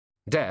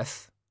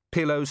Death,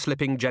 pillow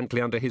slipping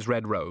gently under his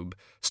red robe,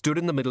 stood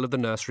in the middle of the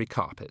nursery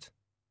carpet.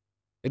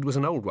 It was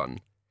an old one.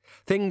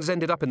 Things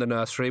ended up in the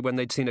nursery when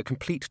they'd seen a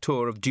complete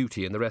tour of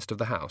duty in the rest of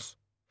the house.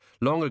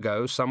 Long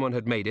ago, someone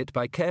had made it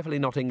by carefully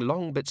knotting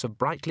long bits of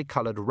brightly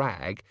coloured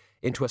rag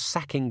into a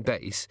sacking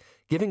base,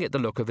 giving it the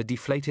look of a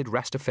deflated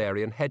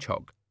Rastafarian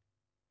hedgehog.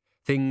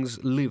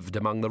 Things lived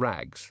among the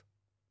rags.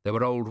 There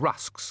were old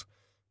rusks,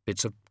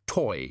 bits of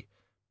toy,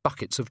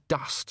 buckets of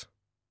dust.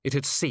 It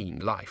had seen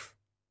life.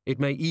 It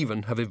may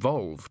even have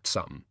evolved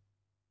some.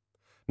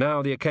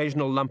 Now the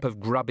occasional lump of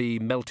grubby,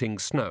 melting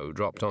snow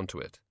dropped onto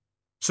it.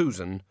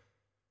 Susan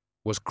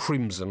was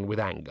crimson with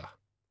anger.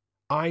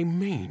 "I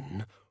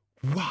mean,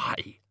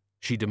 why?"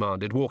 she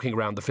demanded, walking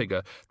round the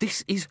figure.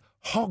 "This is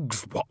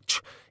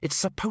Hogswatch. It's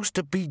supposed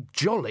to be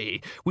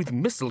jolly, with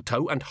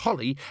mistletoe and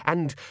holly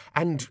and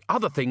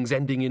other things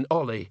ending in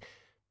olly.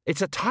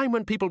 It's a time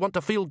when people want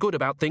to feel good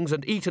about things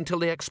and eat until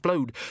they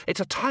explode. It's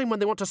a time when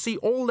they want to see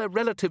all their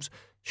relatives—"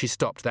 She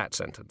stopped that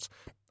sentence.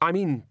 "I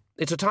mean,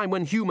 it's a time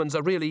when humans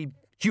are really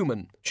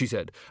human," she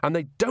said, "and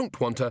they don't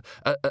want a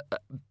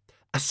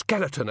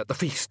skeleton at the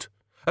feast.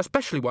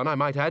 Especially one, I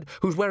might add,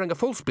 who's wearing a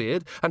false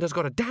beard and has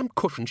got a damn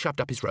cushion shoved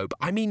up his robe.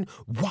 I mean,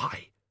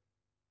 why?"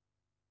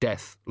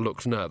 Death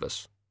looked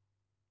nervous.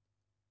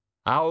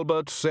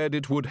 "Albert said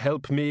it would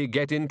help me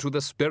get into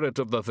the spirit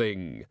of the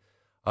thing.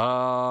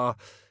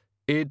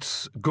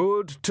 It's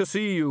good to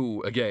see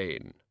you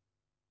again."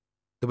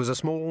 There was a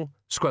small,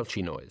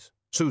 squelchy noise.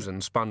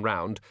 Susan spun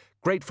round,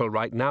 grateful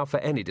right now for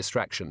any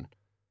distraction.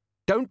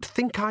 "Don't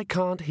think I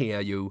can't hear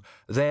you.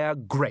 They're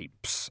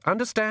grapes,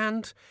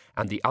 understand?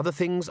 And the other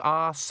things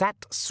are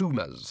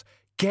satsumas.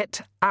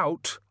 Get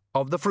out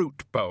of the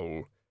fruit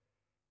bowl."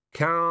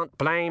 "Can't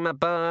blame a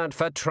bird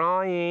for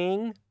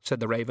trying," said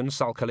the raven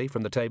sulkily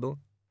from the table.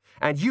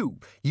 "And you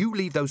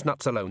leave those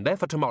nuts alone. They're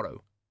for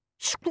tomorrow."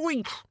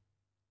 "Squeak!"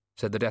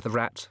 said the Death of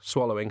Rats,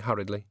 swallowing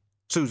hurriedly.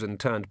 Susan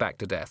turned back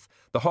to Death.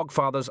 The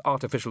Hogfather's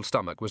artificial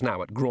stomach was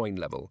now at groin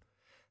level.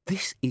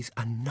 "This is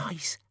a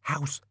nice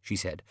house," she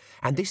said,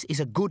 "and this is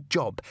a good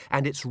job,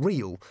 and it's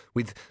real,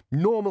 with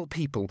normal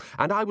people,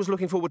 and I was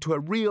looking forward to a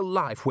real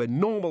life where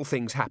normal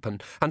things happen,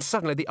 and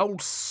suddenly the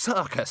old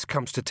circus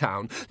comes to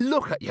town.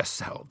 Look at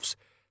yourselves.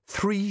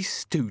 3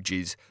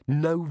 stooges,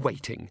 no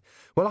waiting.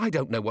 Well, I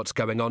don't know what's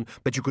going on,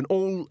 but you can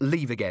all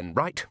leave again,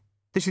 right?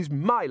 This is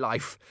my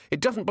life. It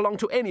doesn't belong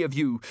to any of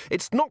you.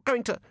 It's not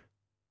going to—"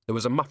 There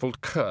was a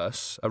muffled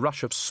curse, a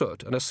rush of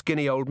soot, and a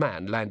skinny old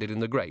man landed in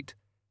the grate.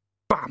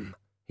 "Bum!"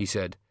 he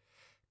said.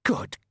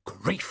 "Good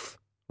grief!"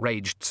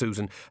 raged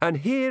Susan. "And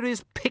here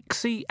is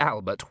Pixie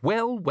Albert.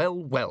 Well, well,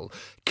 well.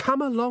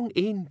 Come along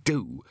in,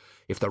 do.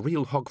 If the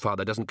real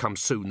Hogfather doesn't come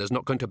soon, there's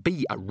not going to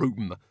be a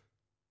room."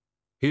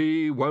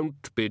 "He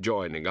won't be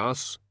joining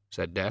us,"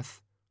 said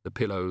Death. The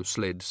pillow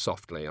slid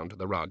softly onto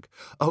the rug.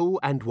 "Oh,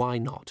 and why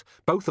not?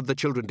 Both of the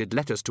children did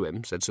letters to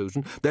him," said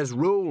Susan. "There's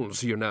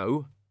rules, you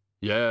know."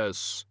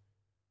 "Yes,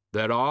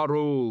 there are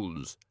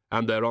rules,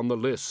 and they're on the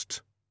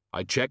list.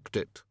 I checked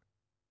it."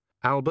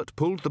 Albert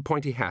pulled the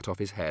pointy hat off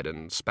his head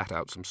and spat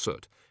out some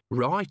soot.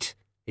 "Right,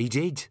 he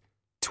did.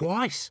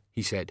 Twice,"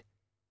 he said.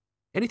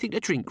 "Anything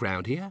to drink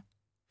round here?"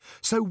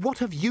 "So what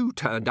have you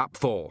turned up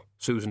for?"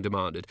 Susan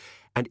demanded.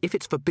 "And if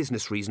it's for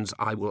business reasons,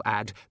 I will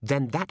add,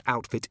 then that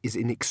outfit is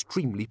in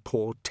extremely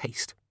poor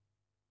taste."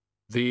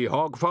 "The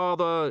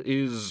Hogfather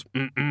is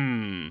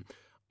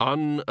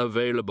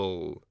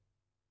unavailable."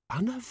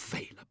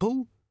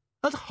 "Unavailable?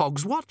 At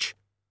Hogswatch?"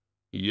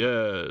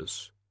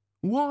 "Yes."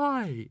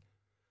 "Why?"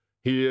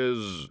 "He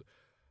is—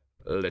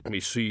 let me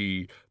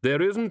see.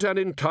 There isn't an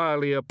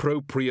entirely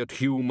appropriate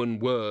human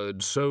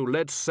word, so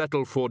let's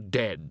settle for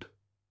dead.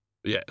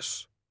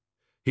 Yes.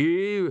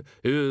 He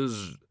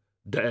is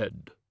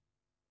dead."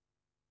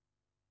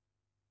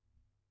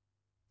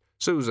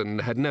 Susan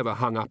had never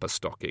hung up a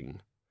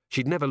stocking.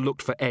 She'd never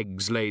looked for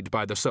eggs laid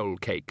by the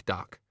soul-cake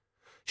duck.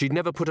 She'd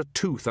never put a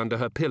tooth under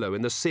her pillow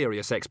in the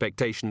serious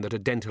expectation that a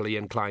dentally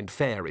inclined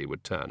fairy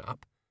would turn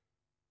up.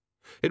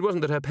 It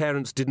wasn't that her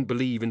parents didn't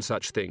believe in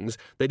such things.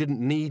 They didn't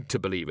need to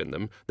believe in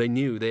them. They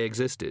knew they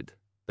existed.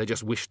 They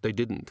just wished they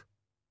didn't.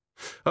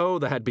 Oh,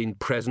 there had been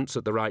presents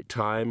at the right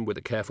time, with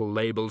a careful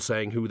label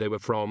saying who they were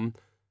from,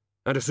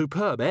 and a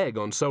superb egg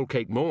on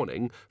soul-cake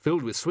morning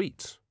filled with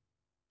sweets.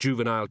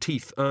 Juvenile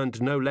teeth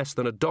earned no less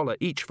than $1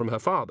 each from her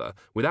father,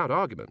 without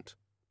argument,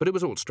 but it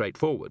was all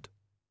straightforward.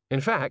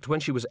 In fact, when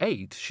she was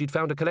 8, she'd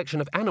found a collection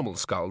of animal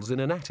skulls in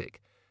an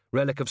attic,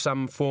 relic of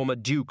some former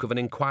duke of an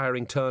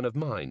inquiring turn of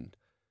mind.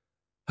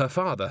 Her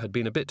father had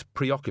been a bit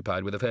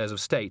preoccupied with affairs of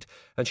state,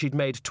 and she'd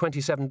made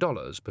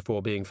 $27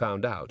 before being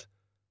found out.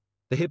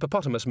 The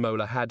hippopotamus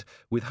molar had,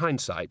 with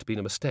hindsight, been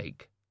a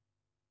mistake.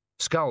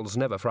 Skulls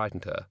never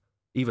frightened her,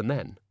 even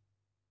then.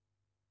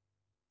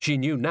 She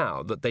knew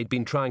now that they'd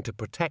been trying to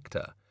protect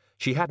her.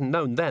 She hadn't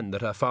known then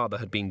that her father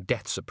had been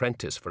Death's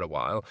apprentice for a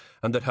while,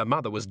 and that her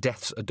mother was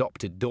Death's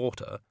adopted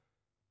daughter.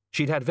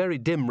 She'd had very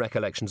dim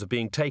recollections of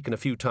being taken a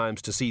few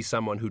times to see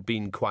someone who'd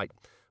been quite,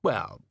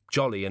 well,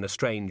 jolly in a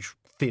strange,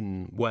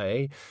 thin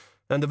way,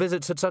 and the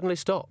visits had suddenly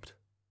stopped.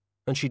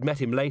 And she'd met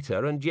him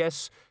later, and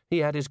yes, he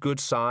had his good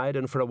side,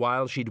 and for a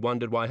while she'd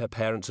wondered why her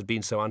parents had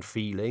been so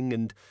unfeeling,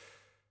 and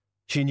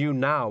she knew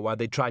now why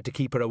they'd tried to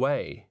keep her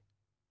away.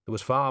 There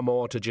was far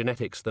more to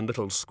genetics than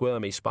little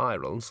squirmy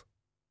spirals.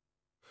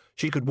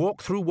 She could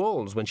walk through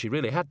walls when she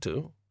really had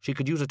to. She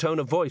could use a tone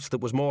of voice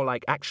that was more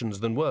like actions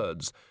than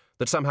words,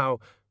 that somehow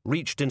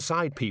reached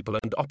inside people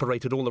and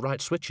operated all the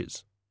right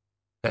switches.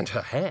 And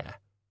her hair.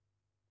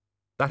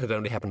 That had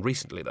only happened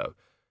recently, though.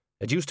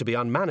 It used to be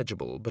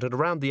unmanageable, but at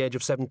around the age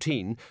of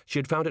 17, she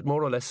had found it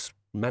more or less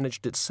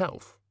managed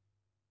itself.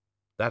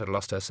 That had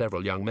lost her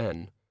several young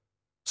men.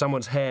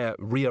 Someone's hair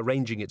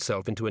rearranging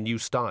itself into a new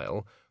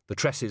style, the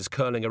tresses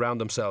curling around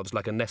themselves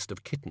like a nest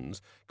of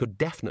kittens, could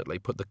definitely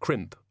put the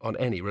crimp on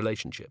any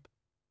relationship.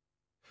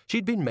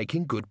 She'd been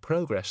making good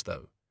progress,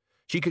 though.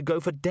 She could go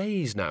for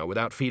days now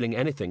without feeling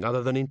anything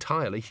other than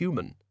entirely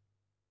human.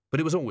 But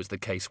it was always the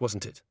case,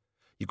 wasn't it?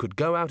 You could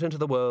go out into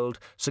the world,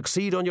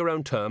 succeed on your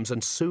own terms,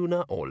 and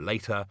sooner or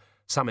later,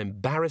 some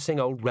embarrassing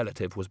old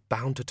relative was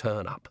bound to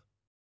turn up.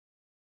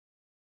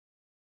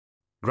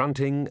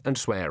 Grunting and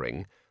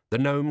swearing, the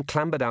gnome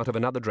clambered out of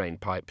another drain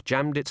pipe,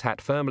 jammed its hat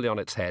firmly on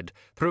its head,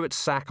 threw its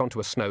sack onto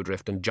a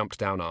snowdrift, and jumped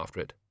down after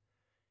it.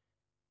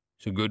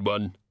 "It's a good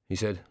one," he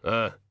said.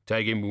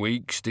 Take him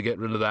weeks to get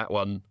rid of that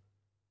one."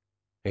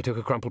 He took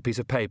a crumpled piece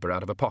of paper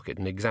out of a pocket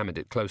and examined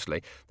it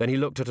closely. Then he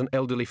looked at an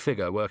elderly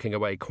figure working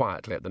away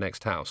quietly at the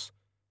next house.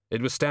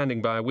 It was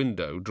standing by a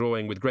window,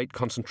 drawing with great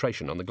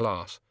concentration on the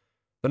glass.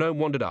 The gnome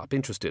wandered up,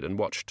 interested, and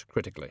watched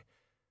critically.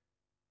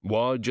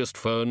 "Why just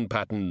fern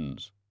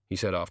patterns?" he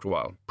said after a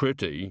while.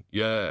 "Pretty,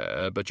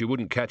 yeah, but you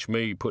wouldn't catch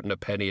me putting a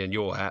penny in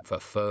your hat for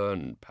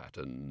fern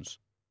patterns."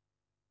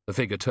 The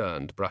figure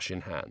turned, brush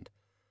in hand.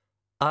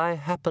 "I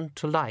happen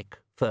to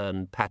like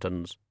fern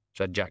patterns,"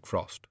 said Jack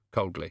Frost,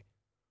 coldly.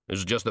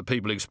 "It's just that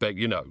people expect,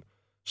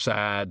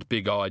 sad,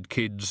 big-eyed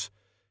kids,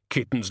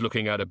 kittens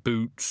looking out of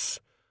boots,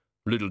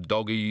 little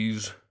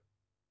doggies,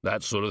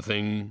 that sort of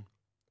thing."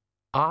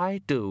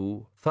 "I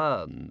do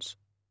ferns."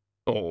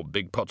 "Or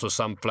big pots of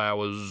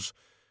sunflowers,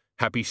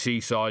 happy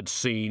seaside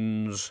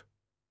scenes."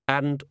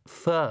 "And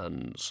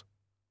ferns."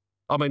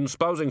 "I mean,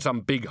 supposing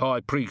some big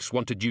high priest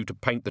wanted you to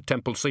paint the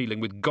temple ceiling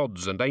with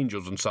gods and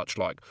angels and such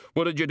like,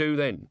 what did you do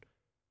then?"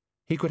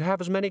 "He could have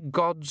as many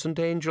gods and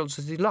angels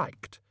as he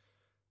liked,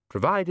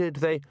 provided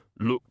they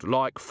looked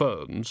like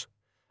ferns."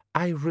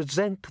 "I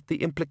resent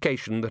the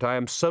implication that I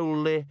am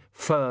solely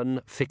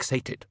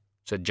fern-fixated,"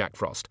 said Jack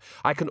Frost.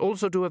 "I can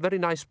also do a very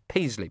nice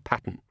paisley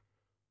pattern."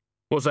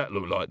 "What's that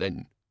look like,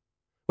 then?"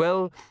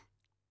 "Well,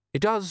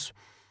 it does,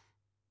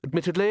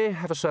 admittedly,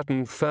 have a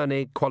certain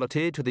ferny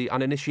quality to the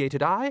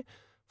uninitiated eye."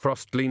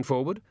 Frost leaned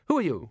forward. "Who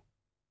are you?"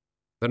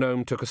 The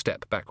gnome took a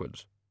step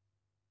backwards.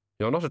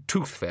 "You're not a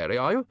tooth fairy,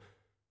 are you?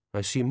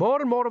 I see more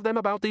and more of them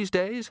about these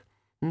days.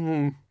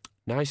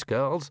 Nice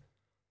girls."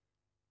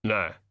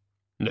 Nah,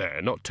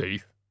 not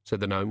teeth,"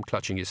 said the gnome,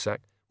 clutching his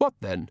sack. "What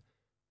then?"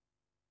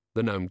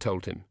 The gnome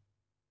told him.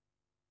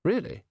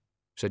 "Really?"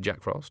 said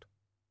Jack Frost.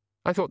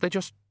 "I thought they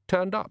just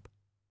turned up."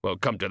 "Well,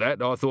 come to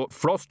that, I thought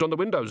frost on the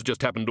windows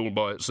just happened all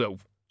by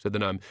itself," said the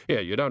gnome. "Yeah,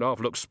 you don't half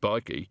look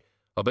spiky.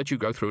 I bet you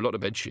go through a lot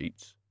of bed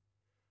sheets."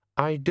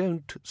 "I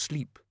don't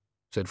sleep,"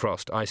 said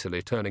Frost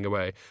icily, turning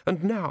away.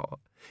 "And now,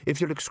 if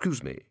you'll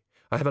excuse me,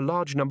 I have a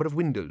large number of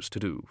windows to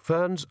do.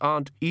 Ferns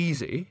aren't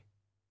easy.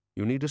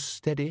 You need a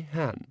steady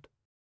hand."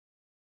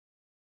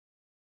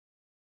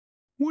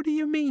 "What do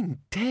you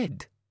mean,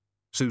 dead?"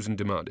 Susan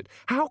demanded.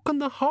 "How can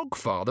the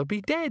Hogfather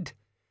be dead?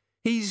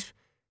 Isn't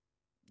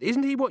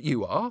he what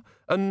you are?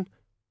 An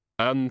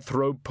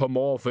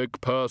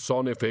anthropomorphic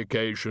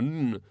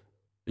personification.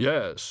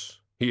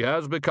 Yes, he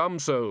has become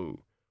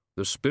so.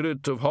 The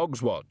spirit of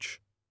Hogswatch."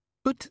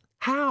 "But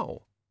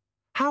how?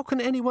 How can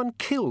anyone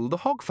kill the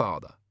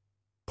Hogfather?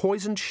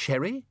 Poisoned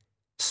sherry?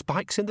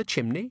 Spikes in the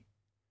chimney?"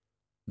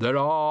 "There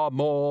are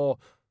more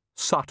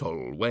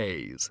subtle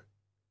ways."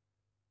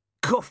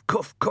 "Cough,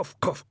 cough, cough,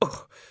 cough.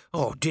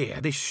 Oh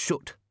dear, this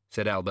soot,"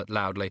 said Albert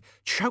loudly,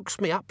 "chokes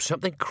me up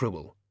something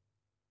cruel."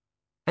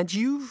 "And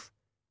you've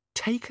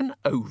taken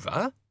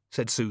over?"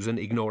 said Susan,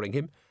 ignoring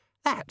him.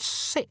 "That's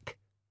sick."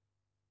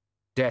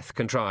 Death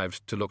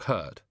contrived to look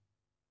hurt.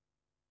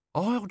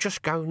 "I'll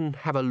just go and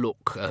have a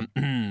look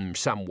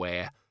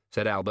somewhere,"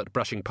 said Albert,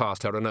 brushing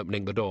past her and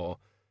opening the door.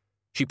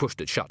 She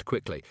pushed it shut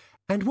quickly.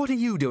 "And what are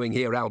you doing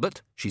here,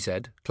 Albert?" she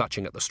said,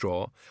 clutching at the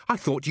straw. "I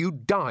thought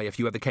you'd die if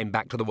you ever came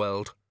back to the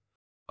world."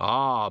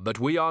 "Ah, but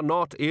we are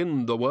not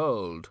in the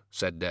world,"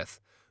 said Death.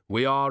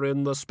 "We are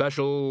in the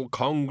special,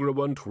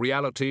 congruent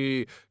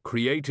reality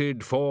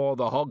created for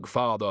the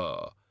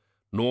Hogfather.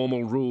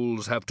 Normal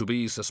rules have to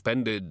be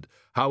suspended.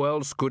 How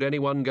else could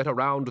anyone get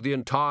around the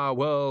entire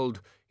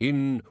world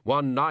in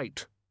one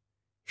night?"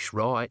 "It's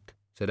right,"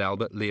 said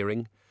Albert,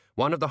 leering.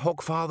 "One of the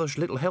Hogfather's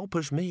little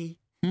helpers, me.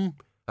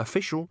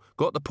 Official,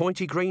 got the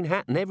pointy green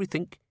hat and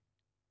everything."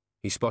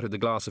 He spotted the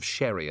glass of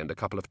sherry and a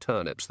couple of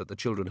turnips that the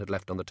children had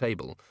left on the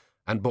table,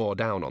 and bore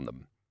down on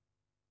them.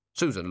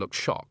 Susan looked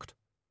shocked.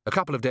 A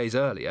couple of days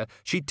earlier,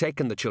 she'd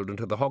taken the children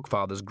to the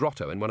Hogfather's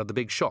grotto in one of the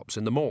big shops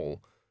in the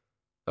mall.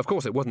 Of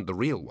course it wasn't the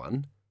real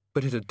one,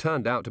 but it had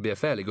turned out to be a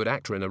fairly good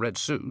actor in a red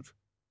suit.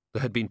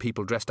 There had been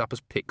people dressed up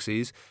as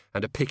pixies,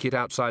 and a picket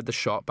outside the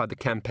shop by the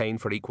Campaign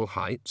for Equal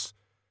Heights.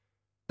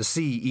 The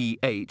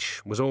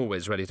CEH was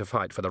always ready to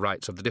fight for the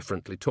rights of the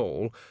differently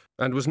tall,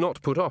 and was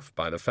not put off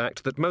by the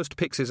fact that most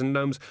pixies and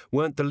gnomes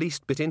weren't the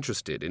least bit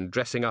interested in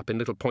dressing up in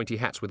little pointy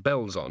hats with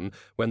bells on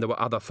when there were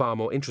other far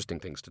more interesting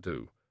things to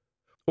do.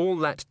 All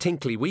that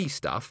tinkly-wee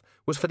stuff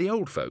was for the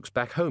old folks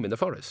back home in the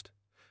forest.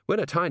 When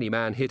a tiny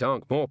man hit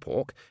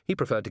Ankh-Morpork, he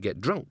preferred to get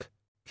drunk,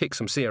 kick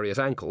some serious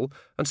ankle,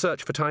 and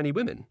search for tiny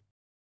women.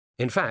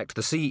 In fact,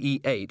 the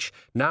CEH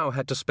now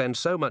had to spend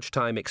so much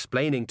time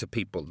explaining to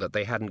people that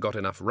they hadn't got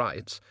enough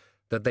rights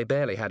that they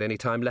barely had any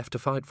time left to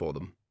fight for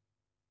them.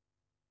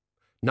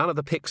 None of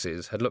the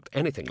pixies had looked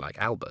anything like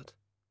Albert.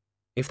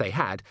 If they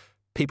had,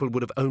 people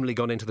would have only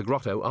gone into the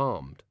grotto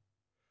armed.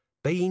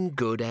 "Been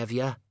good, have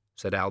you?"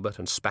 said Albert,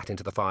 and spat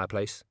into the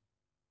fireplace.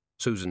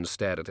 Susan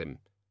stared at him.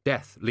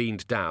 Death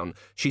leaned down.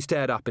 She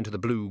stared up into the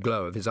blue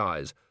glow of his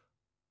eyes.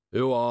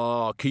 "You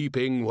are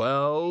keeping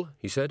well,"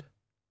 he said.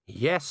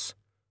 "Yes."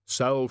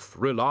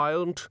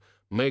 "Self-reliant,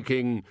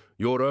 making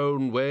your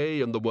own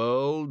way in the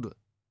world?"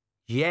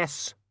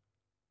 "Yes."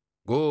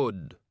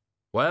 "Good.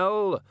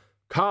 Well,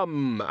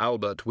 come,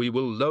 Albert, we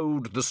will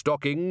load the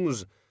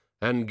stockings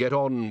and get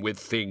on with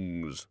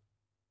things."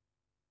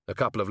 A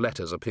couple of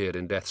letters appeared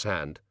in Death's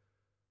hand.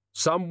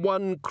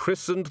 "Someone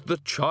christened the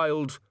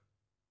child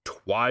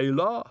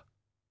Twyla?"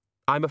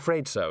 "I'm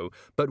afraid so,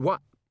 but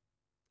what—"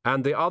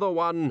 "And the other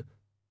one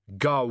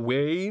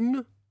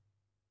Gawain?"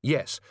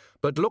 "Yes,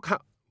 but look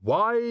how—"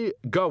 "Why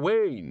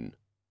Gawain?"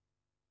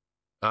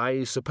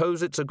 "I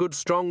suppose it's a good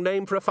strong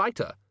name for a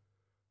fighter."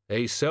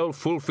 "A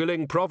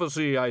self-fulfilling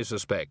prophecy, I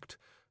suspect.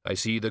 I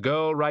see the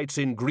girl writes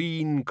in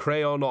green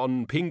crayon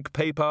on pink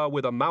paper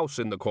with a mouse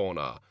in the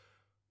corner.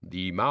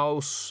 The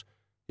mouse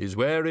is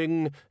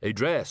wearing a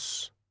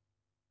dress."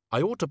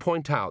 "I ought to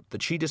point out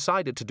that she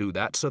decided to do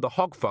that so the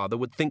Hogfather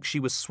would think she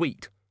was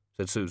sweet,"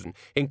 said Susan,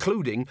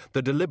 "including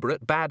the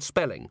deliberate bad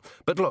spelling.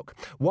 But look,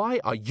 why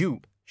are you—"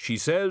 "She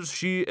says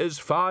she is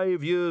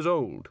 5 years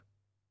old."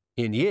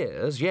 "In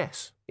years,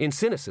 yes. In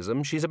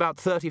cynicism, she's about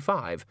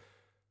 35.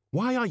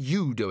 Why are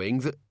you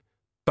doing the—"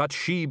 "But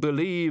she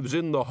believes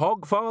in the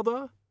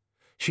Hogfather?"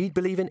 "She'd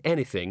believe in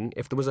anything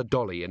if there was a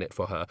dolly in it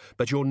for her,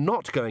 but you're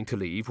not going to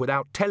leave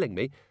without telling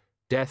me—"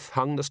 Death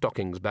hung the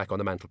stockings back on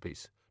the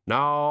mantelpiece.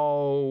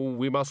 "Now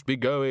we must be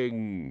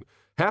going.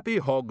 Happy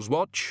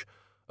Hogswatch.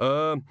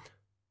 Oh,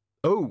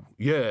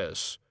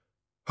 yes.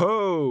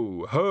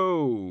 Ho,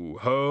 ho,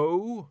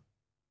 ho."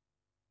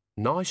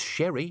 "Nice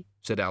sherry,"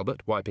 said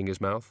Albert, wiping his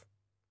mouth.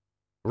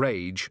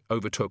 Rage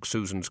overtook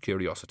Susan's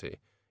curiosity.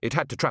 It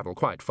had to travel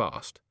quite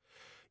fast.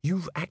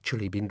 "You've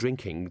actually been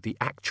drinking the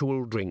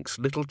actual drinks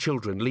little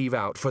children leave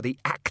out for the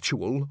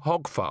actual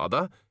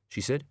Hogfather?"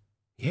 she said.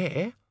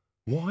 "Yeah,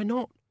 why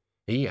not?"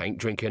 "He ain't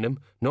drinking 'em,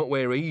 not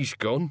where he's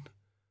gone."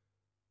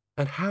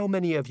 "And how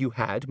many have you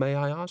had, may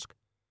I ask?"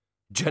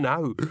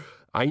 "Dunno,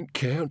 ain't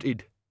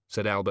counted,"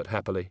 said Albert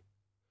happily.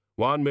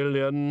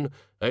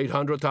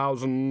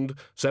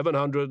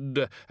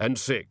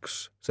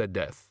 1,800,706, said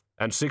Death,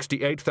 "and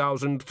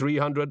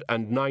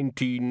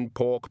 68,319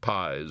 pork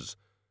pies,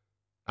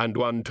 and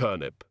 1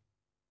 turnip."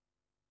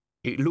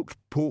 "It looked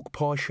pork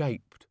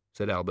pie-shaped,"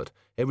 said Albert.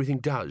 "Everything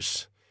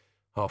does,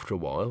 after a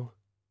while."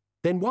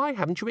 "Then why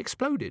haven't you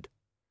exploded?"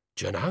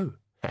 "Dunno.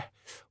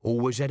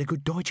 Always had a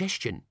good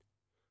digestion."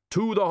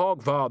 "To the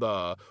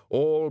Hogfather,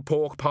 all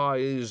pork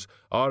pies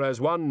are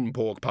as 1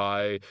 pork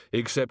pie,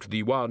 except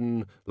the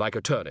one like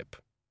a turnip.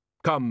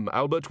 Come,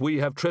 Albert, we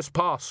have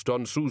trespassed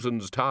on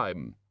Susan's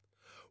time."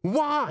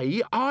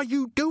 "Why are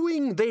you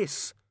doing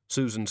this?"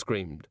 Susan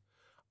screamed.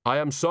 "I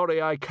am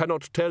sorry I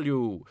cannot tell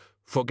you.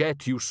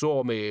 Forget you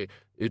saw me.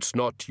 It's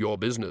not your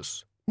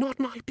business." "Not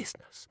my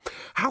business.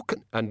 How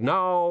can—" "And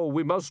now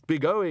we must be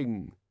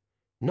going."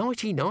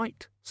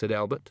 "Nighty-night," said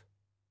Albert.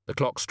 The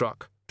clock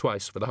struck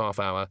twice for the half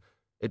hour.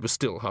 It was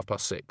still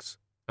 6:30,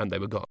 and they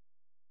were gone.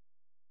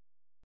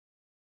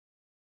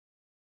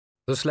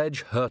 The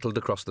sledge hurtled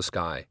across the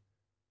sky.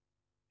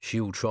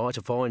 "She'll try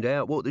to find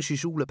out what this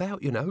is all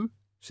about, you know,"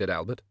 said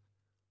Albert.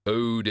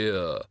 "Oh,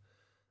 dear."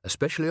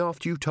 "Especially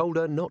after you told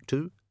her not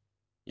to."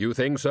 "You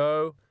think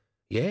so?"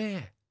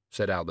 "Yeah,"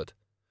 said Albert.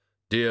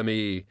 "Dear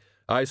me,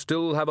 I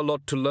still have a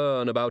lot to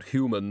learn about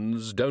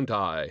humans, don't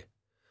I?"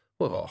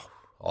 "Well,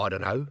 I don't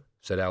know,"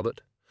 said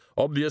Albert.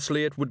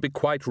 "Obviously it would be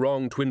quite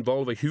wrong to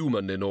involve a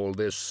human in all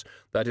this.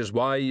 That is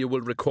why, you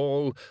will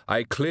recall,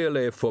 I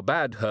clearly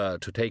forbade her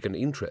to take an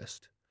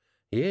interest."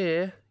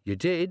 "Yeah, you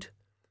did."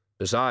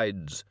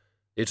 "Besides,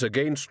 it's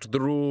against the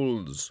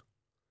rules."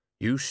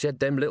 "You said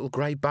them little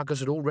grey buggers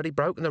had already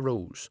broken the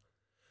rules."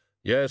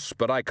 "Yes,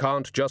 but I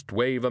can't just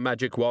wave a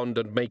magic wand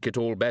and make it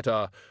all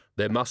better.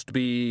 There must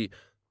be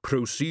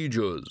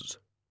procedures."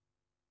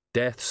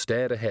 Death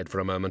stared ahead for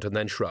a moment and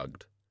then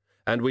shrugged.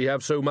 "And we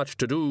have so much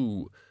to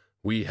do.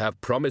 We have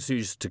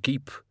promises to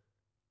keep."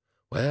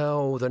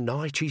 "Well, the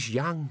night is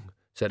young,"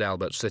 said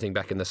Albert, sitting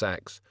back in the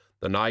sacks.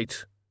 "The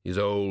night is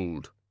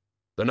old.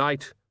 The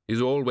night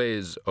is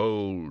always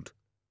old."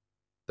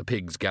 The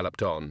pigs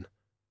galloped on.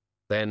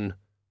 Then,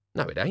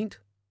 "No, it ain't."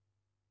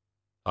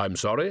 "I'm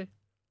sorry?"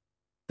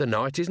 "The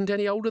night isn't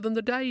any older than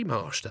the day,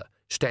 master.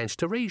 Stands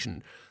to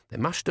reason. There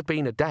must have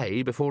been a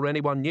day before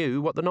anyone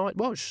knew what the night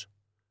was."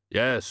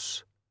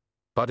 "Yes,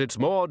 but it's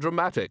more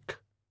dramatic."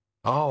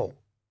 "Oh,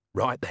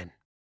 right then."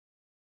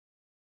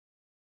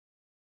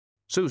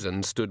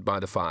 Susan stood by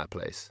the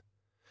fireplace.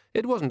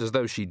 It wasn't as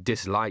though she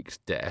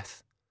disliked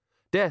death.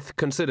 Death,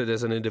 considered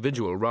as an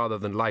individual rather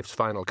than life's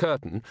final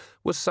curtain,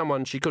 was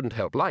someone she couldn't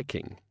help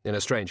liking, in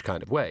a strange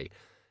kind of way.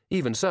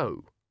 Even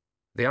so,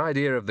 the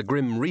idea of the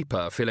Grim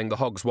Reaper filling the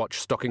Hogswatch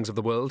stockings of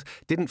the world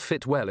didn't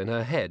fit well in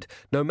her head,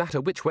 no matter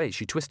which way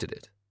she twisted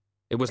it.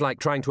 It was like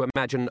trying to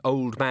imagine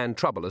Old Man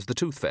Trouble as the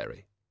Tooth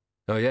Fairy.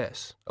 Oh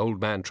yes, Old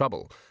Man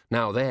Trouble.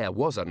 Now there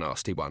was a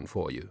nasty one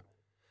for you.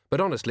 But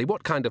honestly,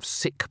 what kind of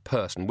sick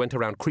person went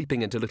around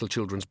creeping into little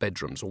children's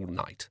bedrooms all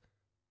night?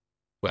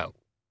 Well,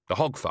 the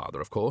Hogfather,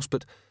 of course,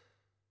 but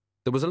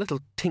there was a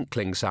little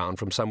tinkling sound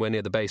from somewhere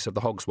near the base of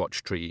the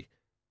Hogswatch tree.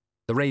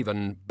 The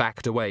raven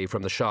backed away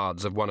from the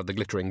shards of one of the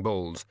glittering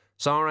balls.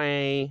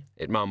 "Sorry,"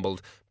 it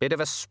mumbled. "Bit of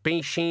a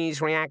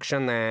species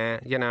reaction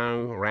there, you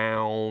know,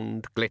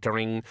 round,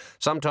 glittering.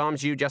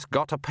 Sometimes you just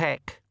got to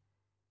peck."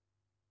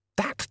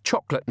 "That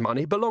chocolate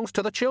money belongs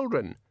to the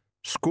children."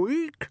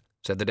 "Squeak,"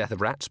 said the Death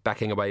of Rats,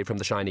 backing away from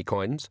the shiny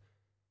coins.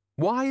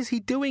 "Why is he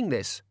doing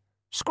this?"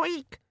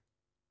 "Squeak."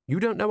 "You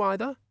don't know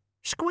either?"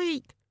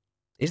 "Squeak."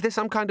 "Is there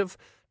some kind of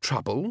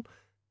trouble?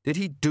 Did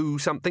he do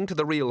something to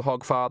the real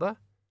Hogfather?"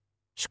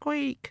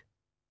 "Squeak."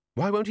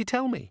 "Why won't he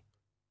tell me?"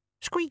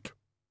 "Squeak."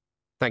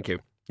 "Thank you.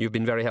 You've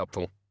been very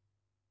helpful."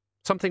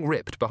 Something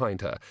ripped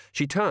behind her.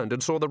 She turned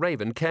and saw the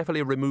raven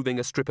carefully removing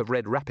a strip of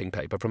red wrapping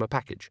paper from a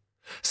package.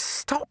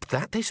 "Stop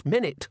that this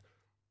minute!"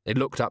 It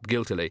looked up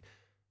guiltily.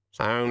 "It's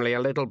only a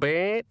little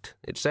bit,"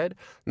 it said.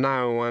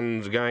 "No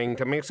one's going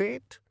to miss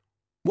it."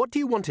 "What do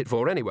you want it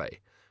for,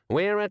 anyway?"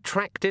 "We're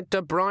attracted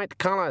to bright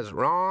colours,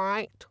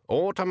 right?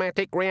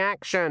 Automatic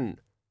reaction."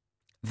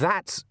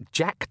 "That's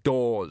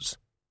jackdaws."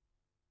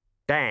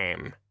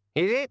 "Damn.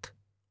 Is it?"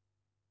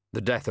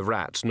 The Death of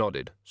Rats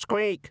nodded.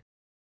 "Squeak."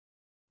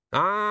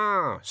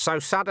 "Ah, so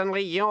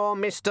suddenly you're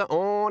Mr.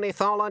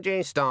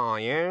 Ornithologist, are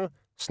you?"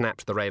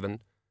 snapped the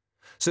raven.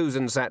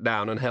 Susan sat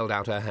down and held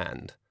out her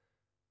hand.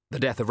 The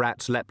Death of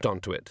Rats leapt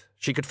onto it.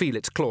 She could feel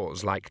its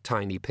claws like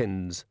tiny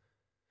pins.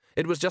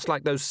 It was just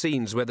like those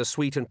scenes where the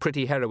sweet and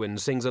pretty heroine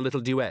sings a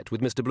little duet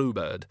with Mr.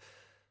 Bluebird.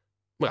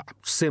 Well,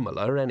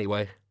 similar,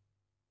 anyway.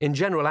 In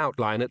general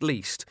outline, at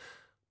least,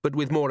 but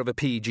with more of a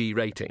PG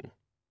rating.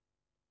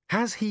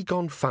 Has he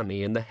gone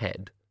funny in the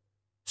head?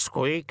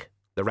 "Squeak,"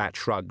 the rat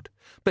shrugged.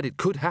 "But it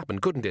could happen,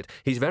 couldn't it?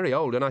 He's very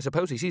old, and I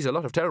suppose he sees a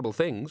lot of terrible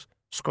things."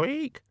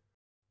 "Squeak."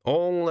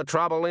 "All the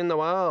trouble in the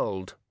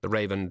world," the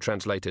raven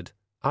translated.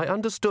 "I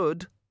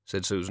understood,"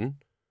 said Susan.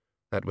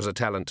 That was a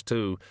talent,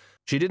 too.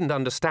 She didn't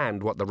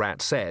understand what the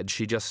rat said,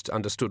 she just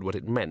understood what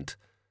it meant.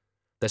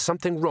 "There's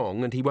something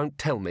wrong, and he won't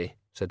tell me,"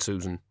 said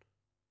Susan.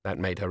 That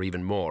made her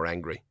even more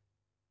angry.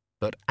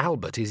 "But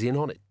Albert is in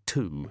on it,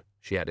 too,"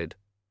 she added.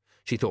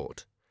 She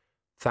thought.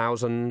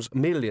 Thousands,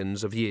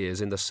 millions of years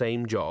in the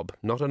same job,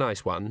 not a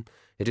nice one.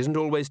 It isn't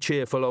always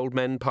cheerful old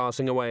men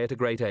passing away at a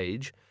great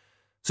age.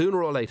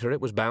 Sooner or later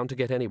it was bound to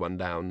get anyone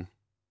down.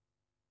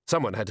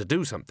 Someone had to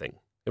do something.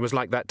 It was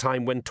like that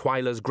time when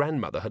Twyla's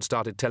grandmother had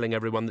started telling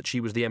everyone that she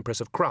was the Empress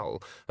of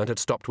Krull and had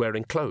stopped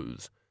wearing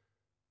clothes.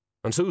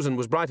 And Susan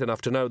was bright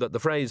enough to know that the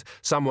phrase,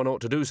 "someone ought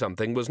to do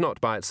something," was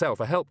not by itself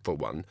a helpful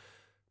one.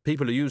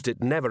 People who used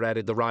it never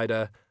added the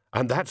rider,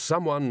 "and that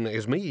someone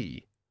is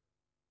me."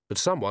 But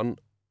someone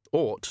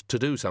ought to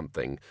do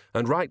something,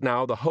 and right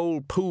now the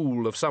whole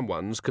pool of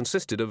someones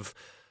consisted of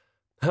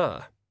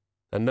her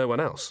and no one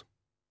else.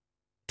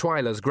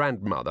 Twyla's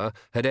grandmother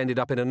had ended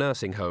up in a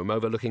nursing home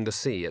overlooking the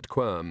sea at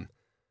Quirm.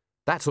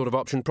 That sort of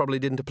option probably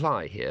didn't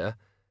apply here.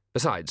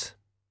 Besides,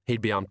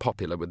 he'd be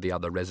unpopular with the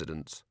other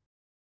residents.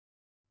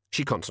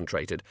 She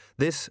concentrated.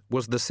 This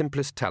was the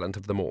simplest talent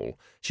of them all.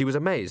 She was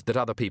amazed that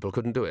other people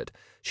couldn't do it.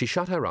 She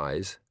shut her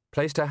eyes,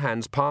 placed her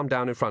hands palm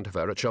down in front of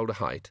her at shoulder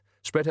height,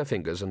 spread her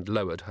fingers and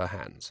lowered her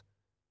hands.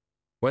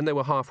 When they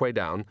were halfway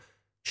down,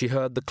 she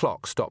heard the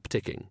clock stop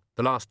ticking.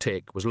 The last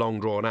tick was long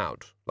drawn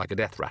out, like a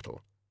death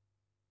rattle.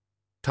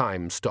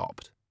 Time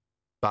stopped,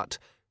 but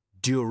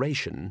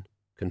duration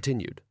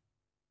continued.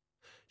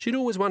 She'd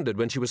always wondered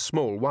when she was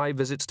small why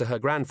visits to her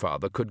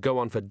grandfather could go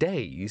on for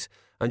days,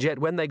 and yet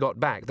when they got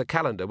back the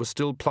calendar was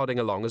still plodding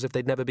along as if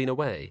they'd never been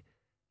away.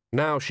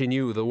 Now she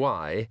knew the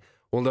why,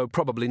 although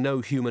probably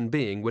no human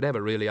being would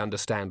ever really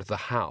understand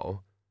the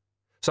how.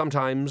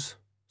 Sometimes,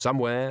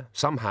 somewhere,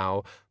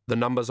 somehow, the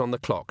numbers on the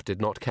clock did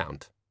not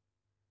count.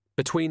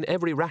 Between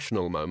every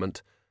rational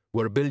moment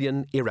were a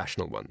billion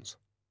irrational ones.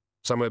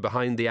 Somewhere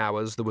behind the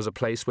hours there was a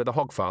place where the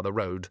Hogfather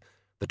rode.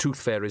 The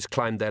tooth fairies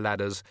climbed their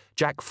ladders,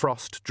 Jack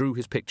Frost drew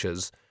his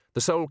pictures,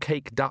 the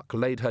soul-cake duck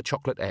laid her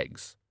chocolate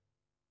eggs.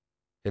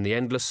 In the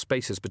endless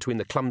spaces between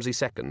the clumsy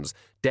seconds,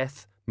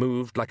 death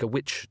moved like a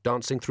witch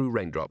dancing through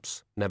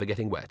raindrops, never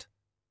getting wet.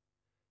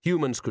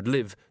 Humans couldn't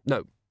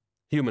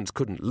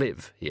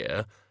live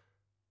here,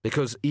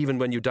 because even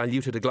when you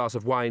diluted a glass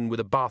of wine with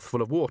a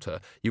bathful of water,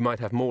 you might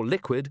have more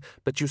liquid,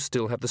 but you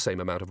still have the same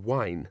amount of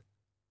wine.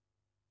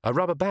 A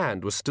rubber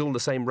band was still the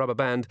same rubber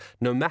band,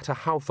 no matter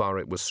how far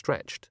it was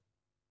stretched.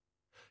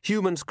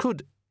 Humans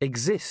could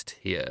exist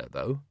here,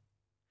 though.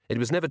 It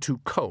was never too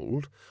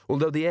cold,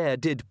 although the air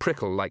did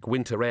prickle like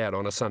winter air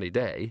on a sunny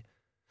day.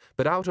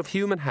 But out of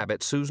human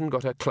habit, Susan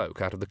got her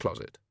cloak out of the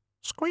closet.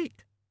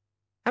 Squeak!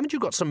 Haven't you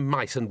got some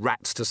mice and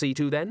rats to see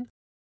to, then?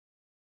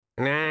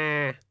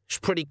 Nah, it's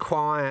pretty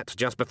quiet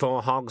just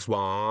before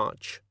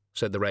Hogswatch,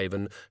 said the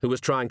raven, who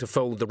was trying to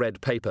fold the red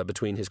paper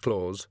between his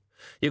claws.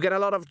 You get a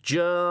lot of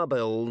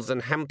gerbils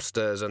and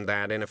hamsters and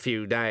that in a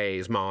few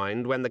days,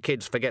 mind, when the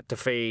kids forget to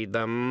feed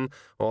them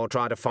or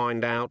try to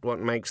find out what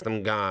makes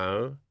them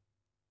go.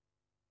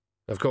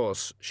 Of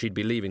course, she'd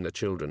be leaving the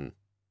children,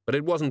 but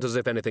it wasn't as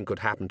if anything could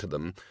happen to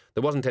them.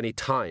 There wasn't any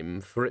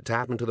time for it to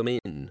happen to them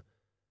in.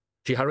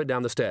 She hurried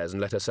down the stairs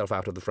and let herself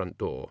out of the front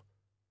door.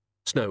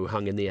 Snow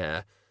hung in the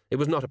air. It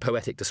was not a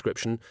poetic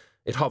description.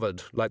 It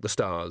hovered like the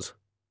stars.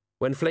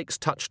 When flakes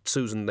touched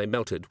Susan, they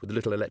melted with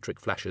little electric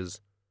flashes.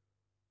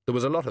 There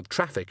was a lot of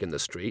traffic in the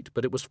street,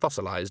 but it was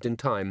fossilized in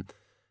time.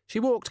 She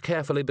walked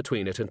carefully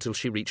between it until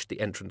she reached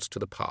the entrance to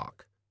the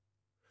park.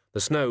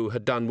 The snow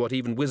had done what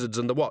even Wizards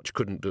and the Watch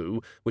couldn't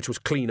do, which was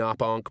clean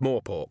up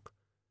Ankh-Morpork.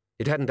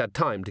 It hadn't had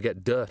time to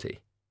get dirty.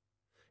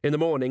 In the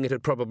morning it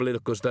had probably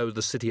looked as though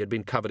the city had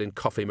been covered in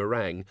coffee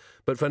meringue,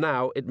 but for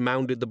now it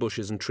mounded the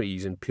bushes and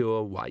trees in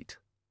pure white.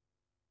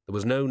 There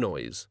was no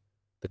noise.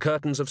 The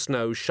curtains of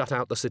snow shut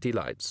out the city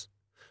lights.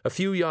 A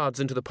few yards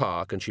into the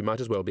park, and she might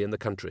as well be in the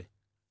country.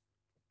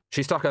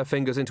 She stuck her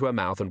fingers into her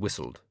mouth and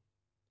whistled.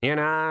 You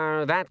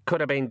know, that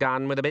could have been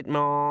done with a bit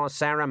more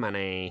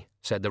ceremony,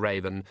 said the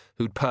raven,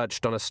 who'd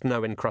perched on a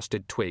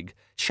snow-encrusted twig.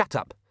 Shut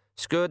up.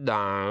 It's good,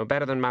 though,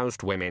 better than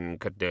most women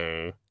could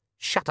do.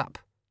 Shut up.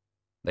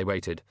 They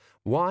waited.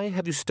 Why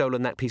have you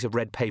stolen that piece of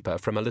red paper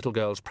from a little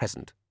girl's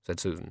present? Said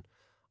Susan.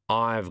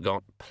 I've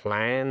got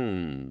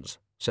plans,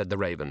 said the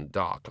raven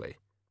darkly.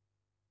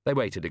 They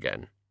waited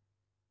again.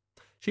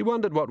 She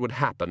wondered what would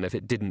happen if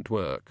it didn't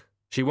work.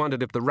 She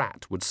wondered if the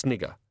rat would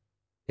snigger.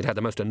 It had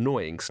the most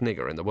annoying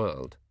snigger in the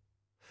world.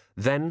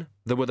 Then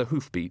there were the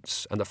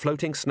hoofbeats, and the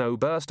floating snow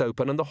burst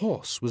open, and the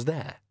horse was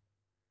there.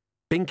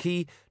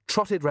 Binky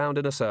trotted round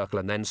in a circle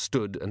and then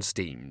stood and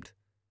steamed.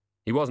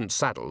 He wasn't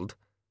saddled.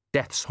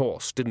 Death's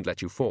horse didn't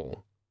let you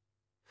fall.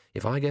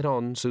 If I get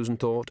on, Susan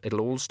thought,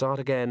 it'll all start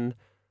again.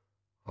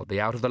 I'll be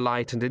out of the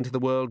light and into the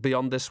world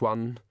beyond this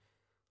one.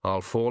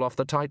 I'll fall off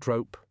the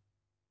tightrope.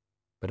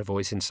 But a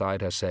voice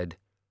inside her said,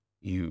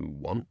 You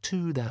want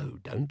to, though,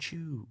 don't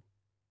you?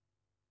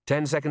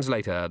 10 seconds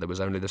later, there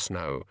was only the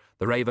snow.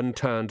 The raven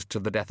turned to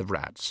the death of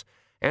rats.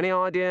 Any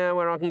idea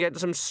where I can get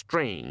some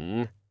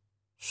string?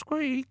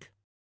 Squeak.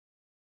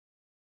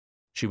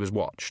 She was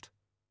watched.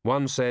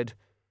 One said,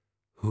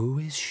 Who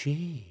is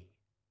she?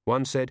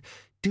 One said,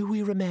 Do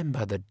we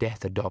remember that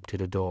Death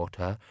adopted a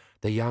daughter?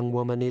 The young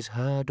woman is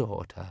her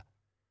daughter.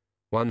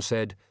 One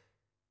said,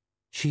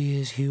 She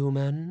is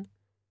human.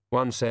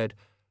 One said,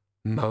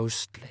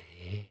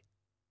 Mostly.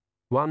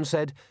 One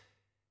said,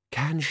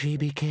 Can she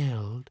be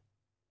killed?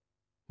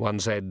 One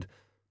said,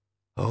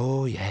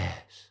 Oh,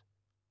 yes.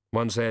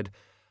 One said,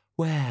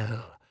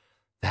 Well,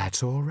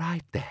 that's all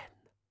right then.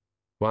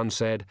 One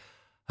said,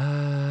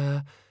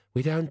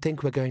 We don't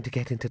think we're going to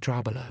get into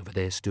trouble over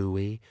this, do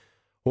we?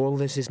 All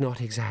this is not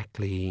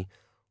exactly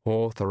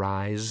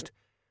authorized.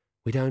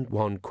 We don't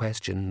want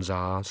questions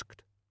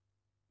asked.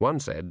 One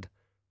said,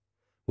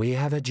 We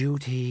have a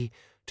duty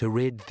to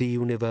rid the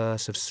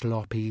universe of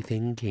sloppy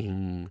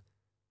thinking.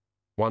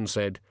 One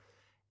said,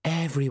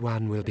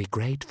 Everyone will be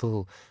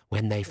grateful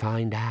when they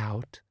find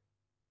out.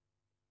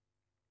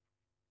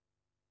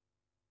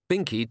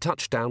 Binky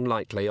touched down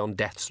lightly on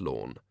Death's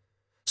lawn.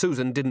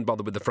 Susan didn't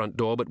bother with the front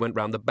door but went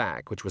round the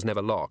back, which was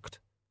never locked.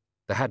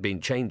 There had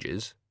been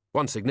changes,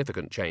 one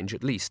significant change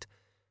at least.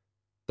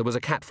 There was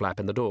a cat flap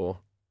in the door.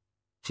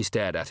 She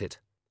stared at it.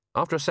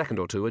 After a second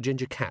or two, a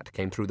ginger cat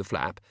came through the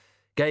flap,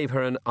 gave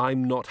her an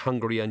I'm not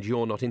hungry and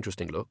you're not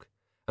interesting look,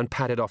 and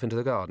padded off into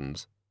the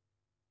gardens.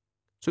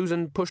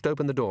 Susan pushed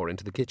open the door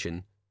into the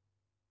kitchen.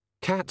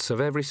 Cats of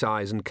every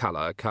size and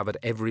colour covered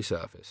every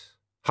surface.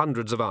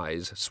 Hundreds of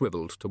eyes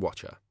swivelled to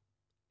watch her.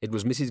 It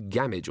was Mrs.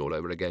 Gammage all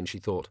over again, she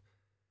thought.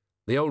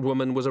 The old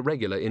woman was a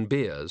regular in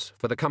beers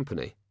for the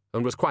company,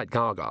 and was quite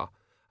gaga,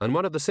 and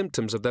one of the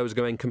symptoms of those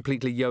going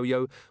completely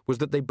yo-yo was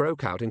that they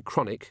broke out in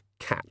chronic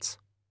cats.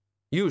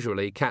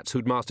 Usually cats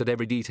who'd mastered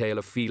every detail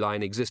of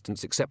feline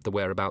existence except the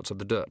whereabouts of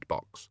the dirt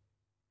box.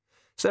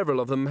 Several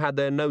of them had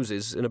their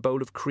noses in a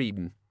bowl of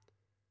cream.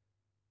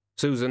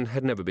 Susan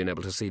had never been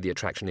able to see the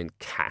attraction in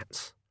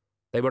cats.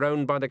 They were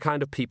owned by the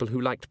kind of people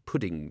who liked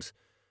puddings.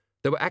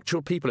 There were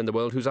actual people in the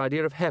world whose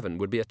idea of heaven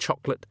would be a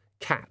chocolate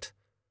cat.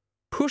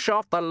 Push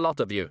off the lot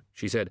of you,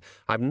 she said.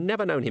 I've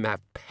never known him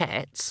have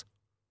pets.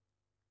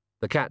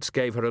 The cats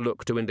gave her a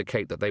look to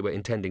indicate that they were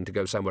intending to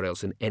go somewhere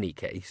else in any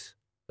case,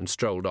 and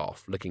strolled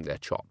off, licking their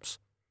chops.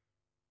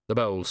 The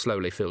bowl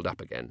slowly filled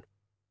up again.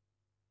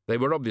 They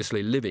were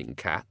obviously living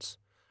cats,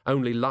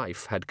 Only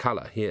life had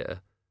colour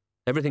here.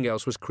 Everything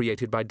else was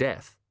created by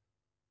death.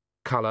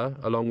 Colour,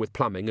 along with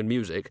plumbing and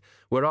music,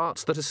 were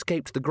arts that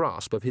escaped the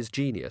grasp of his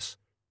genius.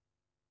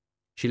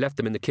 She left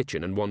them in the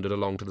kitchen and wandered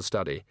along to the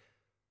study.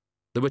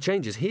 There were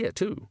changes here,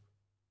 too.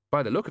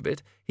 By the look of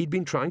it, he'd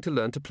been trying to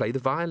learn to play the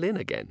violin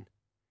again.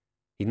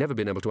 He'd never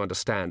been able to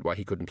understand why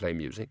he couldn't play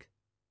music.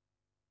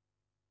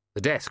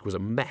 The desk was a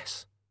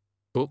mess.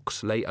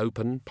 Books lay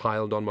open,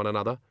 piled on one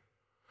another.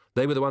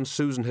 They were the ones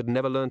Susan had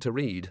never learned to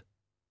read.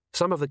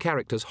 Some of the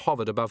characters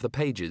hovered above the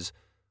pages,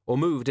 or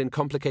moved in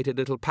complicated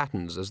little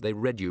patterns as they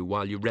read you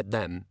while you read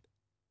them.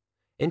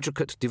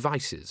 Intricate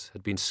devices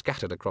had been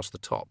scattered across the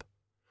top.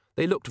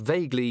 They looked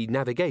vaguely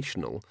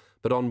navigational,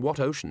 but on what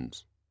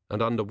oceans,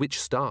 and under which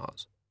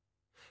stars?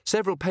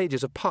 Several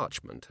pages of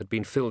parchment had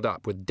been filled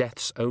up with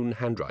Death's own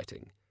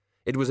handwriting.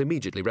 It was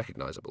immediately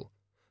recognizable.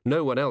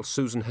 No one else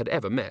Susan had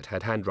ever met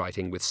had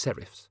handwriting with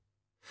serifs.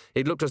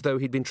 It looked as though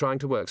he'd been trying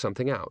to work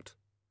something out.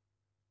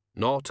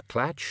 Not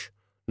Clatch,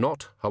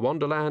 not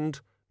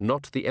Hawonderland,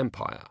 not the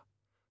Empire.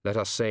 Let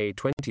us say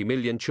 20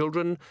 million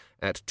children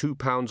at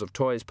 £2 of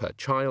toys per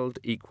child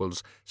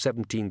equals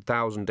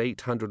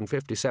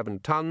 17,857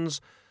 tons,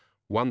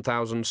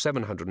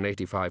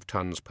 1,785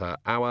 tons per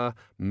hour.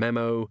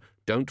 Memo,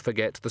 don't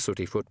forget the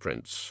sooty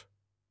footprints.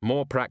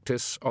 More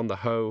practice on the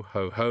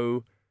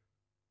ho-ho-ho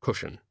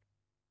cushion.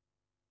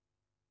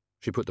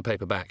 She put the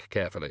paper back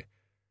carefully.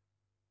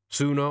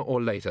 Sooner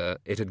or later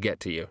it'd get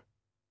to you.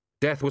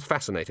 Death was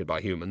fascinated by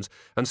humans,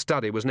 and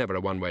study was never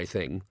a one-way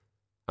thing.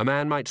 A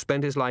man might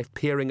spend his life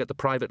peering at the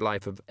private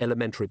life of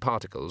elementary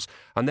particles,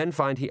 and then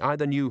find he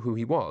either knew who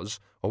he was,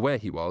 or where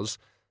he was,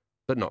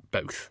 but not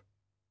both.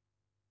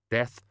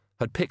 Death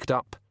had picked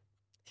up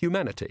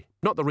humanity,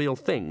 not the real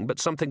thing, but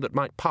something that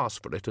might pass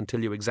for it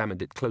until you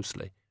examined it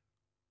closely.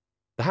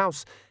 The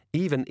house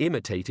even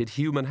imitated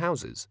human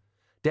houses.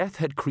 Death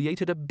had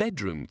created a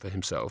bedroom for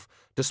himself,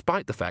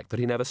 despite the fact that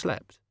he never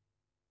slept.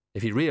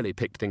 If he really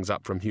picked things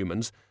up from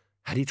humans,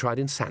 had he tried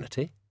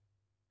insanity?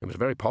 It was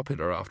very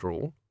popular, after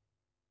all.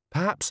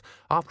 Perhaps,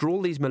 after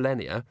all these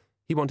millennia,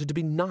 he wanted to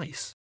be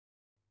nice.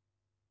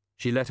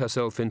 She let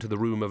herself into the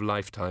room of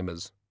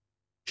lifetimers.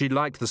 She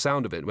liked the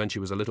sound of it when she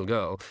was a little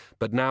girl,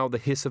 but now the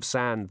hiss of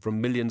sand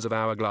from millions of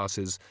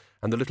hourglasses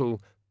and the little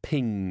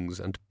pings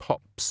and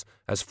pops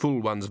as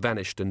full ones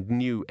vanished and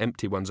new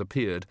empty ones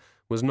appeared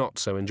was not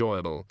so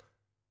enjoyable.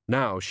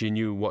 Now she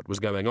knew what was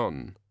going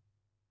on.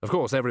 Of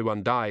course,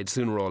 everyone died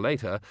sooner or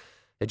later.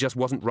 It just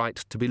wasn't right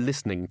to be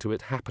listening to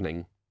it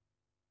happening.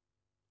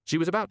 She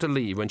was about to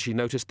leave when she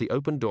noticed the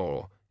open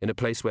door in a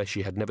place where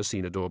she had never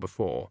seen a door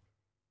before.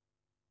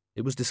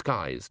 It was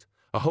disguised.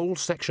 A whole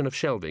section of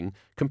shelving,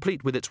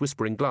 complete with its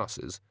whispering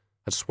glasses,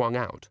 had swung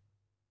out.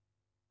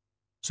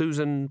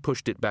 Susan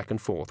pushed it back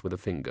and forth with a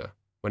finger.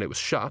 When it was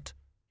shut,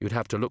 you'd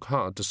have to look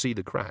hard to see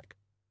the crack.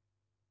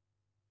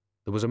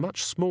 There was a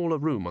much smaller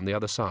room on the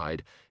other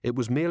side. It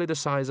was merely the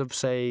size of,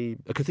 say,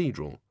 a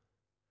cathedral,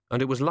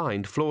 and it was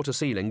lined floor to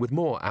ceiling with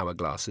more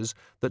hourglasses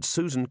that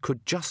Susan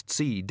could just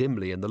see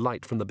dimly in the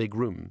light from the big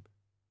room.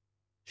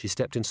 She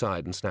stepped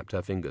inside and snapped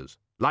her fingers.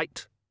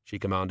 "Light!" she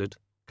commanded.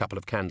 A couple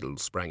of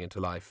candles sprang into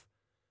life.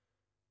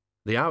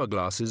 The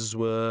hourglasses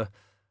were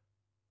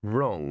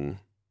wrong.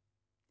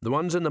 The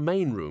ones in the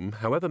main room,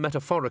 however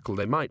metaphorical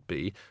they might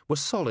be, were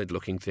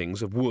solid-looking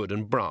things of wood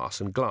and brass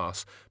and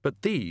glass,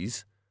 but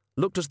these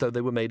looked as though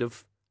they were made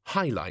of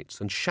highlights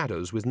and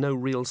shadows with no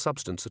real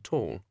substance at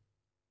all.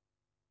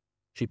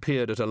 She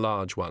peered at a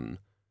large one.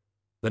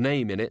 The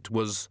name in it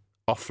was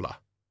Offla.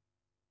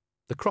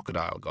 The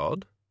crocodile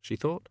god, she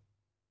thought.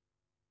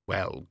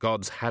 Well,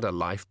 gods had a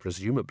life,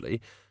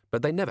 presumably,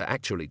 but they never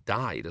actually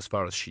died as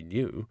far as she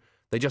knew.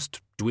 They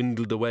just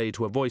dwindled away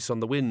to a voice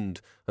on the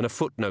wind and a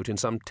footnote in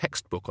some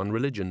textbook on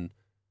religion.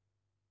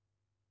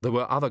 There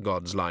were other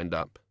gods lined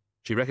up.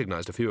 She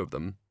recognized a few of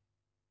them.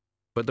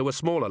 But there were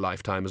smaller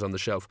lifetimers on the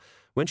shelf.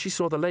 When she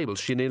saw the labels,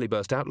 she nearly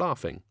burst out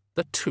laughing.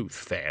 The Tooth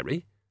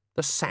Fairy,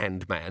 the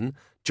Sandman,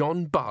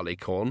 John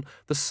Barleycorn,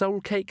 the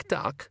Soul-Cake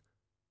Duck,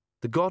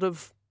 the god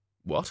of...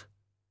 what?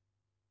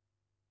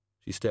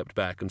 She stepped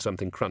back and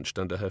something crunched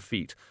under her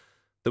feet.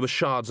 There were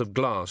shards of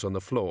glass on the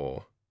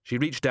floor. She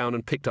reached down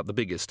and picked up the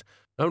biggest.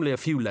 Only a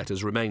few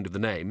letters remained of the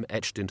name,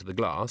 etched into the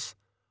glass.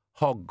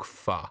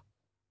 Hogfather.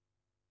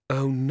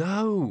 Oh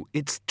no,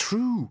 it's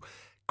true.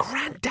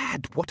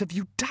 Grandad, what have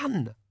you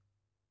done?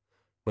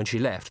 When she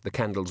left, the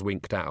candles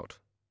winked out.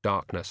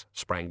 Darkness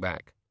sprang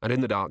back, and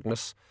in the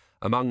darkness,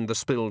 among the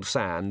spilled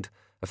sand,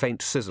 a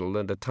faint sizzle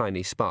and a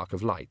tiny spark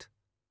of light.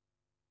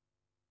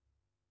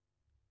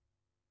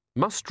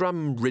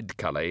 Mustrum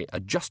Ridcully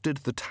adjusted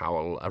the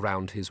towel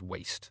around his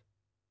waist.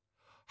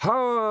 "How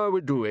are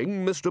we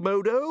doing, Mr.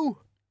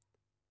 Modo?"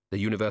 The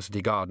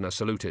university gardener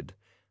saluted.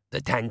 "The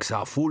tanks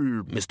are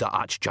full, Mr.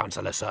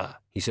 Arch-Chancellor, sir,"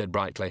 he said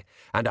brightly,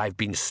 "and I've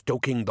been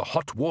stoking the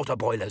hot water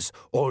boilers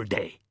all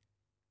day."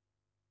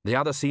 The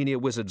other senior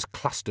wizards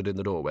clustered in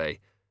the doorway.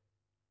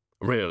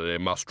 "Really,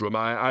 Mustrum,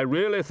 I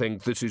really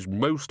think this is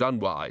most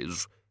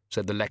unwise,"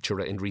 said the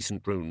lecturer in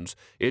recent runes.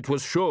 "It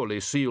was surely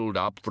sealed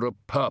up for a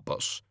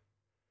purpose."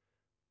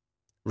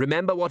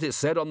 "Remember what it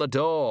said on the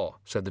door,"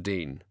 said the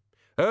Dean.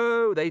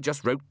 "Oh, they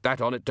just wrote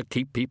that on it to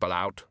keep people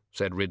out,"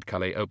 said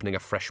Ridcully, opening a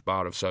fresh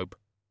bar of soap.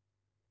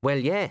 "Well,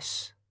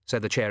 yes,"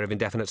 said the Chair of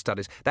Indefinite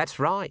Studies. "That's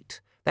right.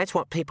 That's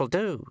what people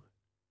do."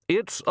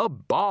 "It's a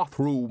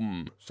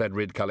bathroom," said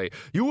Ridcully.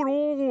 "You are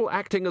all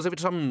acting as if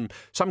it's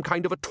some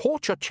kind of a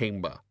torture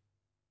chamber."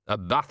 "A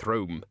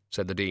bathroom,"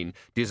 said the Dean,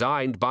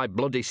 "designed by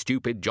bloody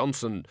stupid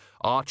Johnson.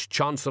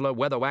 Arch-Chancellor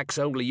Weatherwax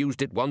only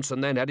used it once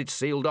and then had it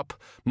sealed up.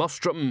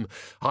 Mostrum,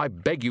 I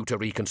beg you to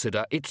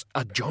reconsider. It's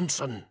a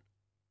Johnson."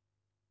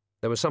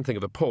 There was something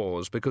of a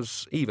pause,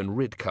 because even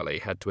Ridcully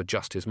had to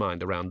adjust his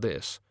mind around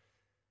this.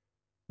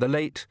 The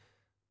late,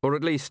 or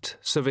at least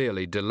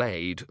severely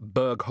delayed,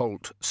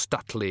 Bergholt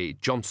Stutley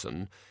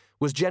Johnson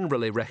was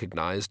generally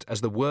recognised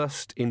as the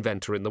worst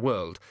inventor in the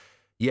world,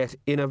 yet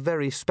in a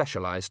very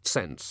specialised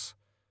sense.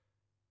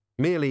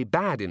 Merely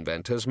bad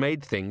inventors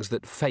made things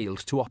that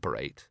failed to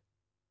operate.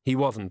 He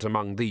wasn't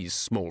among these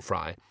small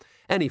fry.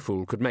 Any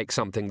fool could make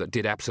something that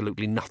did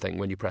absolutely nothing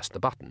when you pressed the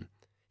button.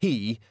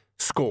 He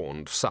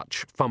scorned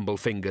such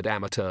fumble-fingered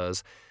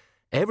amateurs.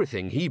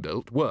 Everything he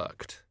built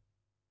worked.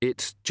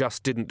 It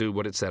just didn't do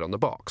what it said on the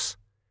box.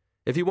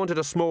 If you wanted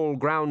a small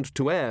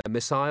ground-to-air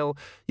missile,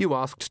 you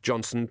asked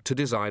Johnson to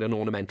design an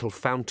ornamental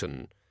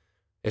fountain.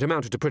 It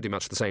amounted to pretty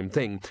much the same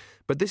thing,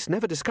 but this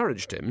never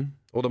discouraged him,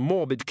 or the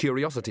morbid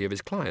curiosity of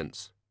his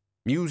clients.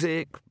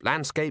 Music,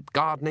 landscape,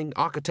 gardening,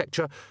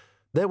 architecture,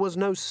 there was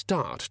no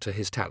start to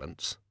his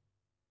talents.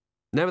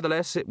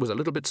 Nevertheless, it was a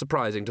little bit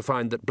surprising to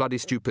find that Bloody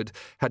Stupid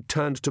had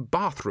turned to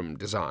bathroom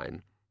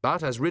design.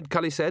 But, as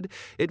Ridcully said,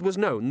 it was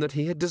known that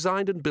he had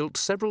designed and built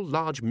several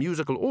large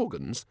musical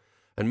organs,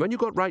 and when you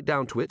got right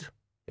down to it,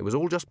 it was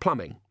all just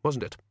plumbing,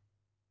 wasn't it?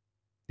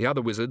 The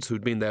other wizards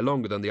who'd been there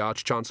longer than the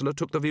Arch-Chancellor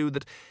took the view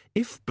that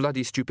if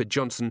Bloody Stupid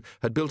Johnson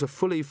had built a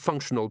fully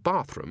functional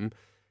bathroom,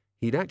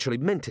 he'd actually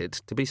meant it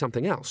to be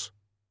something else.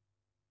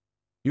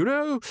 "You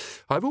know,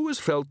 I've always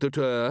felt that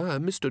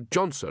Mr.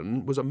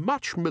 Johnson was a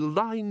much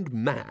maligned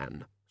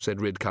man," said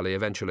Ridcully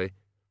eventually.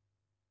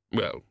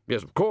 "Well,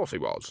 yes, of course he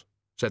was,"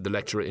 said the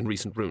lecturer in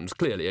recent runes,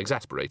 clearly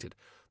exasperated.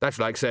 "That's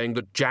like saying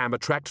that jam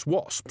attracts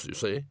wasps, you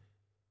see."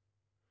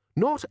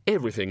 "Not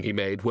everything he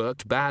made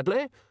worked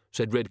badly,"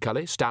 said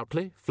Ridcully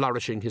stoutly,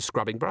 flourishing his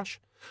scrubbing brush.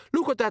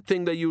 "Look at that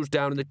thing they use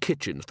down in the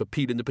kitchens for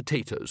peeling the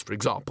potatoes, for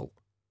example."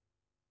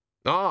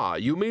 "Ah,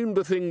 you mean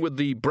the thing with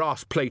the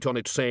brass plate on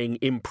it saying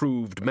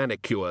improved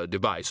manicure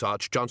device,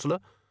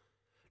 Arch-Chancellor?"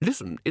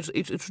 "Listen,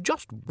 it's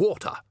just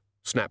water,"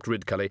 snapped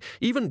Ridcully.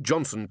 "Even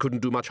Johnson couldn't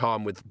do much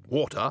harm with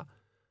water.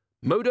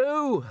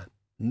 Modo,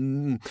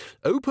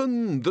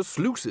 open the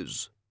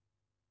sluices."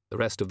 The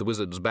rest of the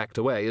wizards backed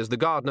away as the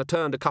gardener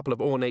turned a couple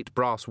of ornate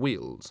brass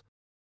wheels.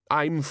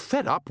 "I'm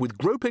fed up with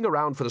groping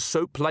around for the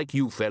soap like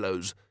you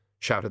fellows,"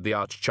 shouted the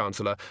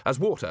Arch-Chancellor as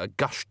water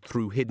gushed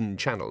through hidden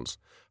channels.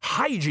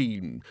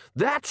 "Hygiene!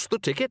 That's the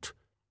ticket!"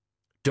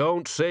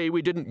 "Don't say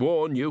we didn't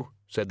warn you,"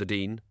 said the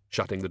Dean,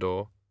 shutting the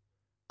door.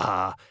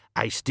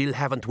 I still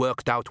haven't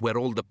worked out where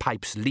all the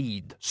pipes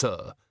lead,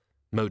 sir,"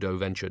 Modo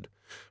ventured.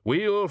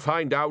 "We'll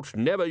find out,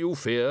 never you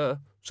fear,"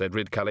 said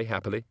Ridcully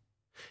happily.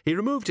 He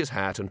removed his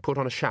hat and put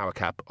on a shower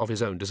cap of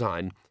his own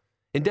design.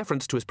 In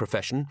deference to his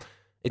profession,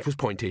 it was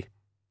pointy.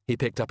 He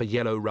picked up a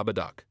yellow rubber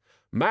duck.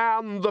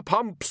 "Man the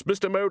pumps,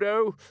 Mr.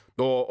 Modo,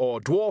 or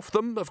dwarf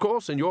them, of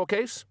course, in your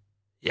case."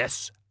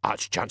 "Yes,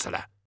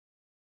 Arch-Chancellor."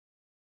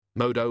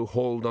 Modo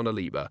hauled on a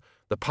lever.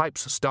 The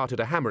pipes started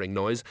a hammering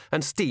noise,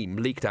 and steam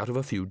leaked out of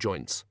a few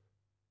joints.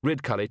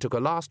 Ridcully took a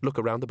last look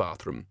around the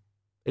bathroom.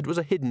 It was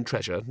a hidden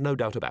treasure, no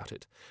doubt about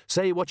it.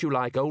 Say what you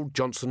like, old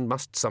Johnson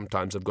must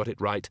sometimes have got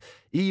it right,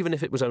 even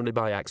if it was only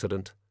by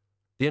accident.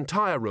 The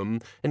entire room,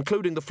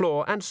 including the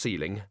floor and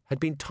ceiling, had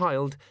been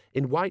tiled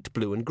in white,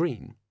 blue, and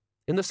green.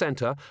 In the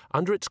centre,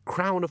 under its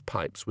crown of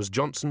pipes, was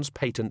Johnson's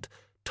patent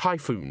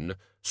Typhoon,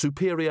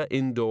 superior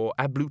indoor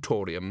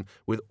ablutorium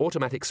with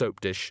automatic soap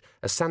dish,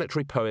 a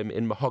sanitary poem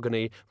in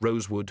mahogany,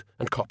 rosewood,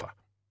 and copper.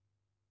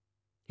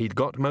 He'd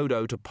got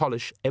Modo to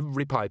polish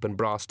every pipe and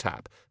brass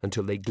tap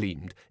until they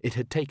gleamed. It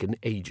had taken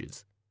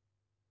ages.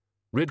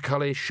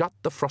 Ridcully shut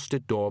the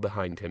frosted door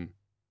behind him.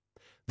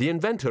 The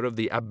inventor of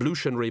the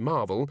ablutionary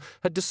marvel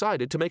had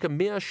decided to make a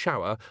mere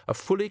shower a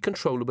fully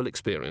controllable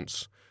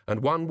experience,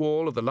 and one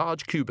wall of the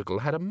large cubicle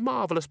had a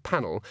marvellous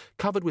panel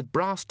covered with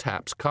brass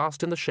taps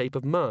cast in the shape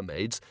of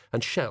mermaids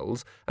and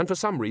shells and for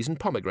some reason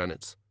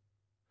pomegranates.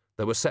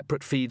 There were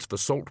separate feeds for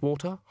salt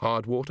water,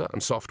 hard water,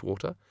 and soft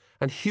water,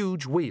 and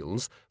huge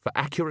wheels for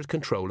accurate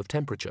control of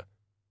temperature.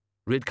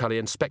 Ridcully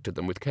inspected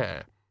them with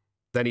care.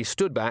 Then he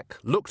stood back,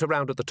 looked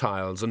around at the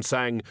tiles, and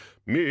sang,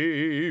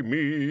 "Me,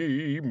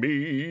 me,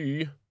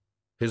 me."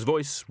 His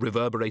voice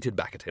reverberated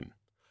back at him.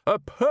 "A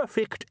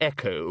perfect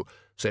echo,"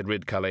 said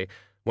Ridcully,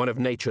 one of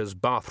nature's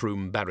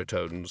bathroom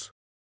baritones.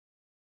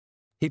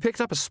 He picked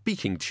up a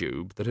speaking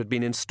tube that had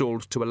been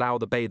installed to allow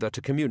the bather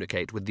to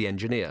communicate with the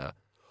engineer.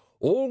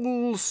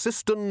 "All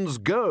systems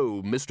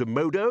go, Mr.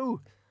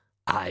 Modo."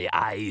 "Aye,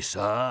 aye,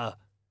 sir."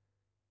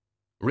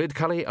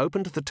 Ridcully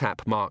opened the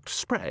tap marked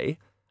spray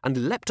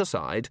and leapt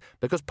aside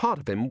because part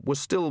of him was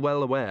still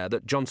well aware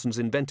that Johnson's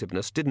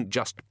inventiveness didn't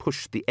just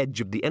push the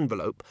edge of the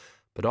envelope,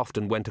 but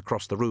often went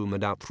across the room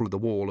and out through the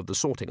wall of the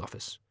sorting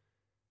office.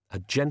 A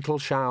gentle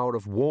shower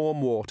of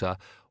warm water,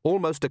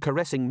 almost a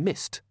caressing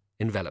mist,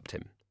 enveloped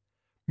him.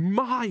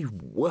 "My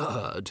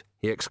word!"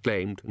 he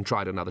exclaimed and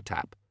tried another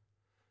tap.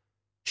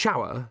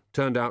 Shower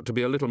turned out to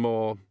be a little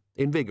more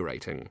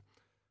invigorating.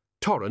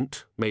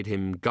 Torrent made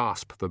him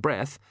gasp for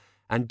breath,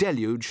 and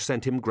Deluge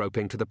sent him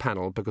groping to the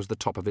panel because the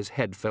top of his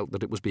head felt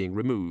that it was being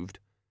removed.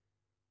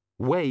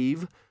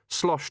 Wave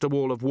sloshed a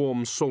wall of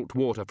warm salt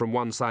water from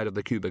one side of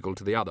the cubicle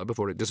to the other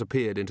before it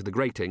disappeared into the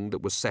grating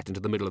that was set into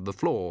the middle of the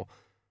floor.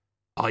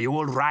 "Are you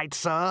all right,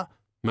 sir?"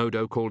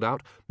 Modo called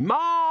out.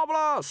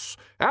 "Marvellous!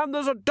 And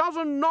there's a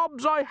dozen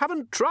knobs I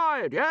haven't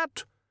tried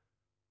yet."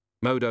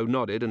 Modo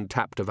nodded and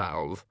tapped a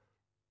valve.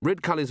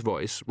 Ridcully's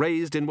voice,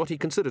 raised in what he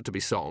considered to be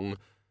song,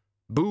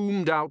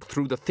 boomed out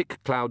through the thick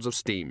clouds of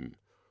steam.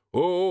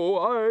 "Oh,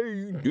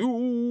 I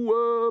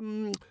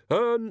knew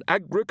an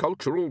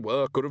agricultural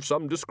worker of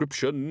some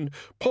description,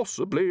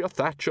 possibly a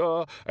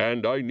thatcher,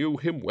 and I knew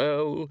him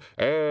well,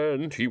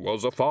 and he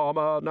was a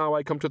farmer, now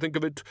I come to think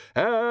of it,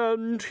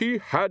 and he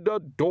had a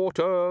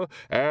daughter,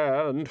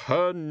 and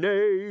her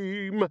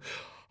name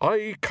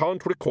I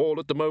can't recall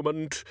at the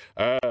moment,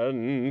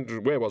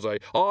 and where was I?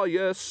 Ah,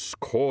 yes,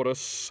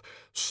 chorus.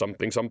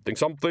 Something, something,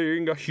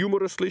 something, a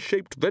humorously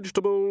shaped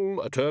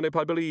vegetable, a turnip,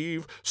 I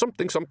believe,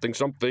 something, something,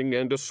 something,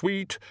 and a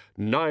sweet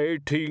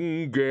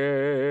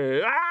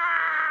nightingale.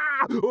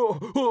 Ah!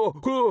 Oh,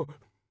 oh, oh.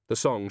 The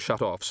song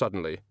shut off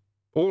suddenly.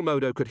 All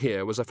Modo could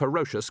hear was a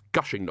ferocious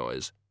gushing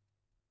noise.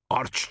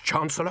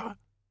 "Arch-Chancellor?"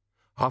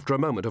 After a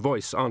moment, a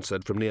voice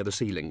answered from near the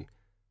ceiling.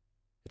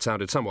 It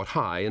sounded somewhat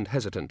high and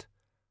hesitant.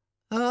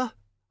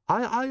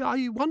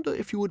 I wonder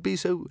if you would be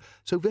so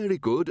very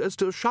good as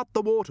to shut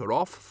the water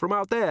off from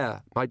out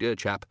there, my dear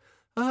chap.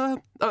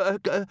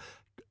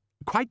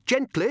 Quite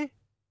gently,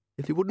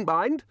 if you wouldn't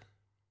mind."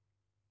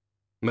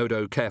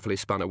 Modo carefully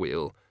spun a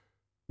wheel.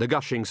 The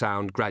gushing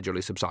sound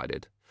gradually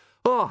subsided.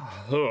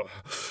 "Oh,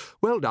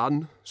 well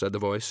done," said the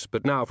voice,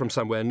 but now from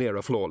somewhere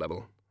nearer floor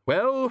level.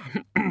 "Well,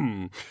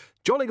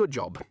 jolly good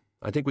job.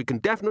 I think we can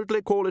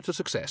definitely call it a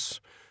success.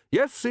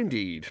 Yes,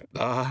 indeed.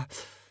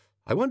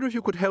 I wonder if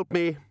you could help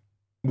me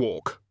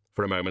walk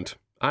for a moment.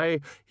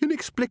 I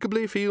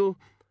inexplicably feel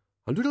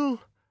a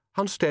little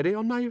unsteady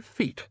on my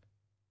feet."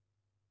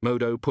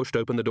 Modo pushed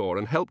open the door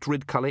and helped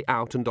Ridcully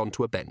out and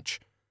onto a bench.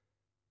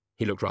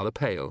 He looked rather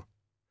pale.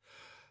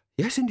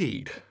 "Yes,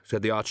 indeed,"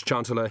 said the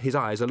Arch-Chancellor, his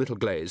eyes a little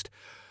glazed.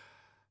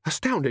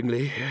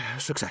 "Astoundingly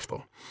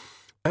successful.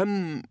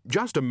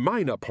 Just a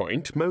minor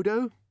point,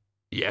 Modo."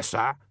 "Yes,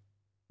 sir."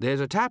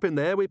 "There's a tap in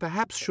there we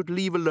perhaps should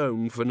leave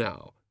alone for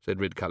now," said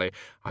Ridcully.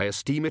 "I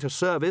esteem it a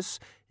service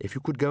if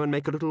you could go and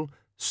make a little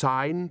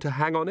sign to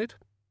hang on it."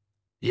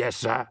 "Yes,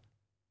 sir."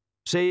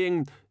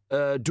 "Saying,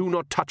 do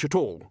not touch at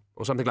all,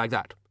 or something like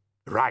that."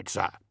 "Right,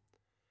 sir."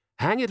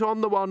 "Hang it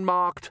on the one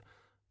marked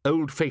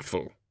Old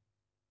Faithful."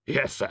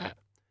 "Yes, sir."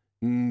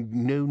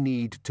 "No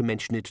need to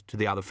mention it to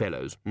the other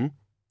fellows,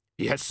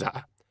 "Yes,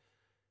 sir."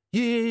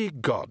 "Ye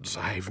gods,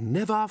 I've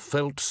never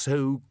felt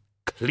so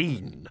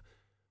clean."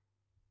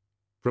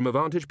 From a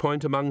vantage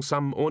point among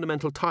some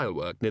ornamental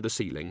tilework near the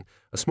ceiling,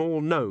 a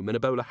small gnome in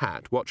a bowler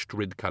hat watched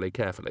Ridcully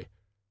carefully.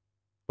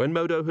 When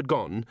Modo had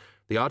gone,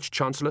 the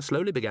Arch-Chancellor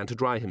slowly began to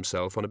dry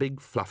himself on a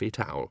big fluffy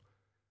towel.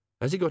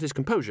 As he got his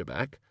composure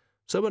back,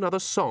 so another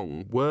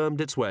song wormed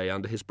its way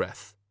under his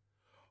breath.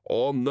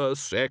 "On the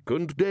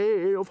second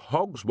day of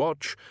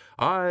Hogswatch,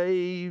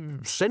 I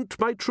sent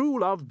my true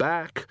love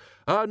back,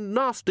 a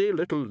nasty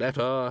little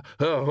letter,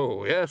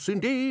 oh, yes,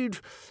 indeed,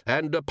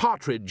 and a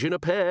partridge in a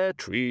pear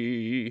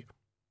tree."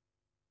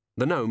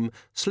 The gnome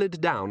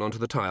slid down onto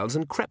the tiles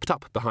and crept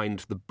up behind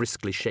the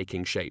briskly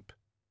shaking shape.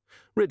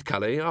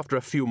 Ridcully, after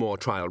a few more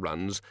trial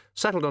runs,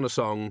 settled on a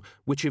song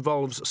which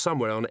evolves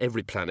somewhere on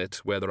every planet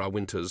where there are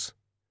winters.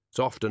 It's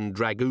often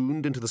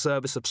dragooned into the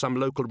service of some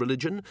local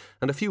religion,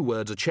 and a few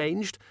words are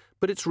changed,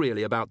 but it's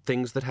really about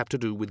things that have to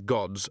do with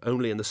gods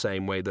only in the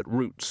same way that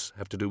roots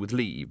have to do with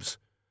leaves.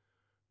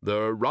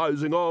 "The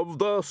rising of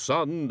the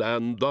sun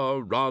and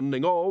the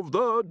running of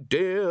the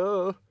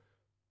deer."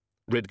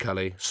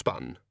 Ridcully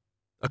spun.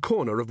 A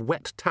corner of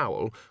wet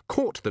towel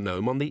caught the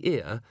gnome on the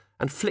ear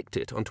and flicked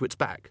it onto its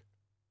back.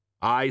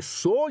 "I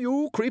saw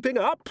you creeping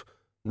up,"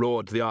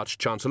 roared the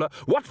Arch-Chancellor.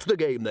 "What's the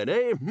game then,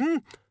 eh?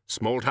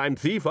 Small-time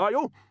thief, are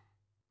you?"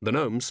 The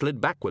gnome slid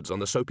backwards on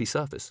the soapy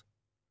surface.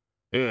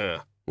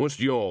 "Yeah,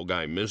 what's your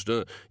game,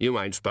 mister? You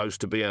ain't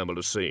supposed to be able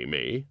to see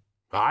me."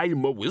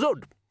 "I'm a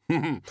wizard.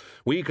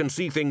 We can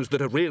see things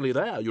that are really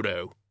there, you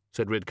know,"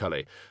 said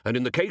Ridcully. "And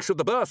in the case of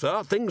the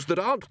bursar, things that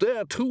aren't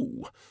there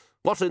too.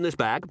 What's in this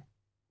bag?"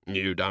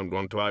 "You don't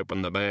want to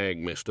open the bag,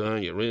 mister.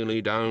 You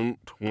really don't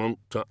want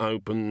to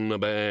open the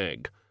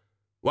bag."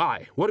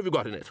 "Why? What have you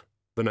got in it?"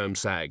 The gnome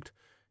sagged.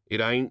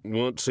 "It ain't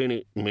what's in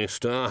it,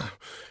 mister.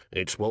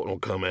 It's what'll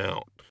come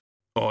out.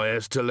 I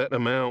has to let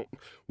 'em out,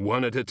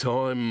 one at a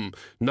time.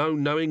 No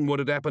knowing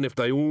what'd happen if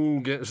they all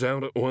gets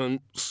out at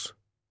once."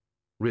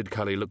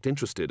 Ridcully looked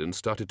interested and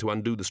started to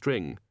undo the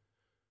string.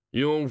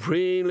 "You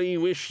really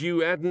wish you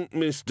hadn't,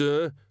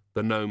 mister,"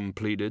 the gnome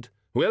pleaded.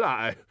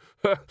 "Well,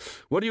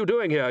 what are you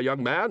doing here,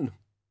 young man?"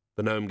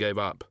 The gnome gave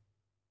up.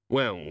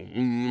 "Well,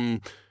 you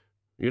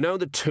know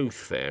the Tooth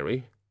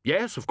Fairy?"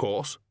 "Yes, of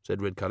course," said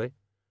Ridcully.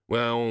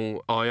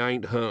 "Well, I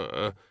ain't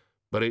her,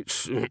 but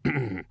it's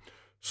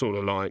sort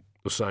of like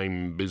the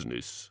same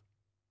business."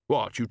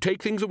 "What, you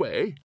take things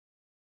away?"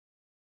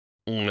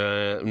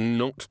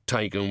 Not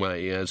take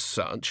away as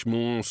such,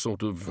 more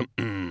sort of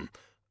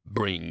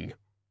bring."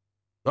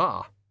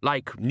 "Ah,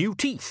 like new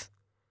teeth?"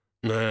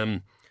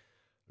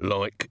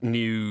 Like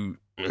new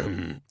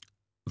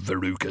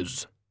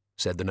verrucas,"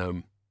 said the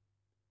gnome.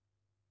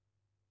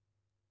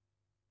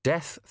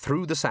 Death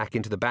threw the sack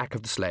into the back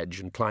of the sledge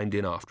and climbed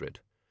in after it.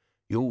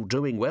 "You're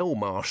doing well,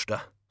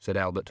 master," said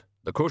Albert.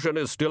 "The cushion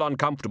is still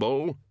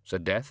uncomfortable,"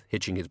 said Death,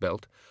 hitching his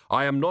belt.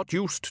 "I am not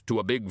used to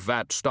a big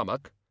fat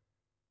stomach."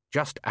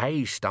 "Just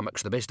a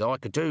stomach's the best I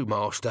could do,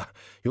 master.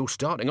 You're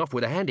starting off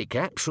with a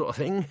handicap, sort of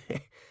thing."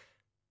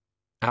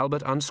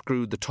 Albert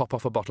unscrewed the top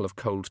off a bottle of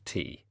cold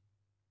tea.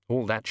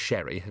 All that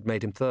sherry had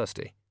made him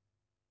thirsty.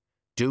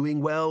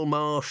 "Doing well,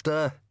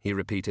 master," he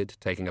repeated,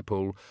 taking a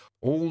pull.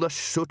 "All the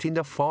soot in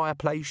the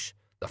fireplace,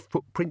 the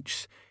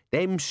footprints,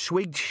 them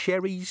swigged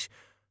sherries,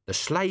 the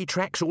sleigh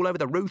tracks all over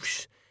the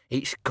roofs.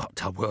 It's got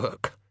to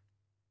work."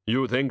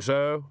 "You think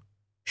so?"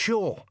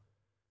 "Sure."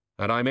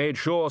 "And I made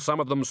sure some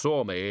of them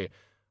saw me.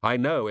 I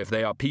know if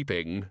they are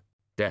peeping,"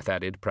 Death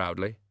added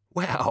proudly.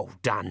 "Well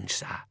done,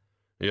 sir."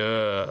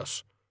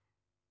 "Yes."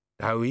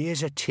 "Oh,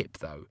 here's a tip,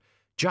 though.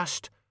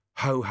 Just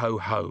ho, ho,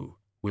 ho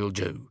will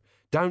do.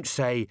 Don't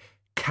say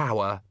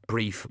cower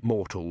brief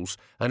mortals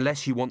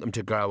unless you want them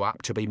to grow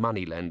up to be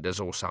moneylenders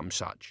or some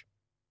such."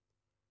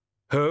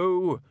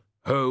 "Ho,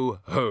 ho,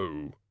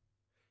 ho."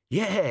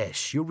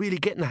 "Yes, you're really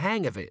getting the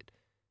hang of it."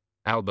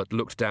 Albert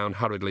looked down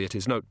hurriedly at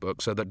his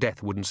notebook so that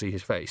Death wouldn't see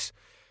his face.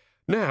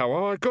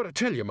 "Now, I've got to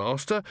tell you,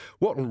 master,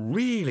 what'll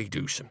really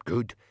do some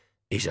good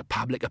is a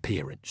public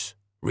appearance.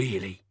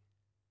 Really."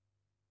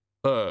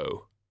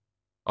 "Oh,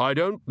 I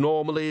don't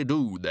normally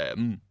do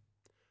them."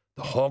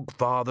 "The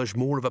Hogfather's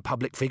more of a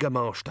public figure,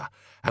 master,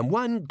 and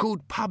one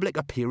good public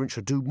appearance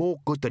will do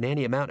more good than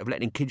any amount of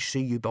letting kids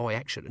see you by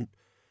accident.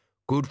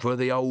 Good for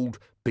the old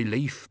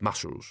belief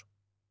muscles."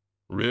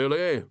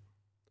 "Really?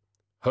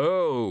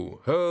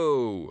 Ho,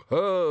 ho,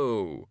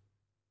 ho."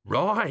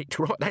 Right,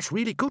 that's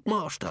really good,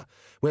 master.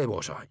 Where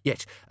was I?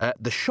 Yes,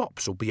 the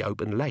shops will be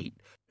open late.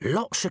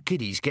 Lots of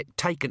kiddies get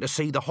taken to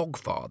see the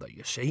Hogfather,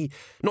 you see.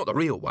 Not the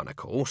real one, of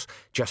course,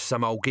 just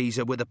some old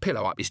geezer with a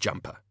pillow up his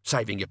jumper,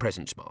 saving your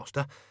presence,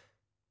 master."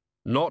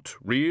 "Not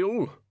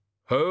real?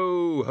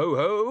 Ho, ho,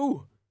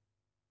 ho?"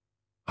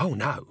 "Oh,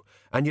 no,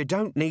 and you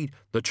don't need—"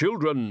 "The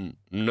children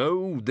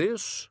know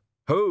this?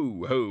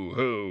 Ho, ho,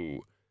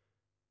 ho."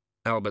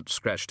 Albert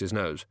scratched his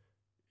nose.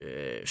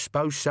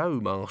 "Suppose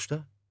so,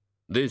 master."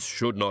 "This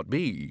should not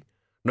be.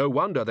 No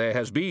wonder there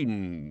has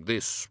been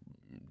this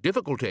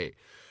difficulty.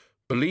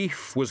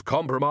 Belief was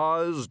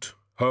compromised.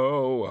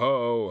 Ho,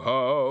 ho,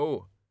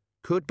 ho."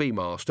 "Could be,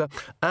 master.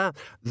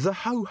 The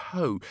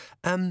ho-ho,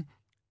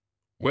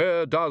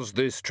 "Where does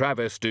this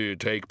travesty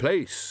take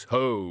place?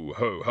 Ho,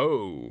 ho,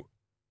 ho."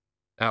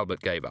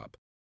 Albert gave up.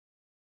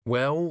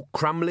 "Well,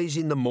 Crumley's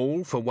in the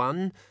Mall, for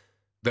one.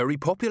 Very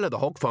popular, the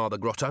Hogfather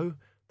grotto.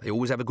 They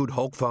always have a good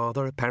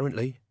Hogfather,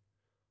 apparently."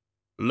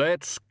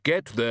 "Let's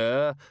get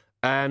there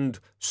and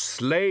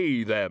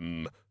slay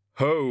them.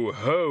 Ho,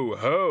 ho,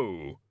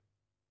 ho."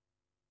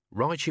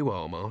 "Right you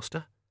are,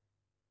 master."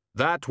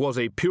 "That was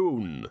a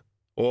pun,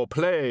 or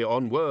play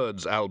on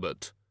words,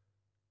 Albert.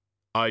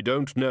 I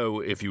don't know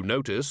if you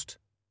noticed."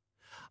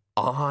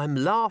 "I'm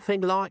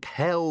laughing like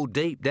hell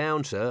deep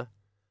down, sir."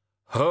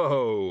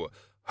 "Ho,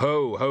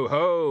 ho, ho,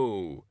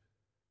 ho."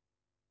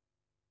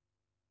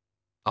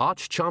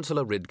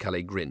 Arch-Chancellor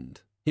Ridcully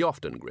grinned. He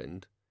often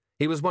grinned.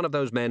 He was one of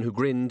those men who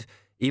grinned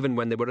even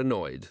when they were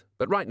annoyed,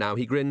 but right now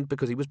he grinned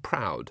because he was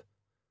proud.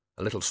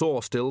 A little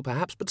sore still,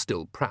 perhaps, but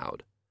still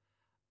proud.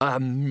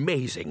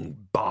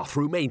 "Amazing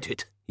bathroom, ain't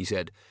it?" he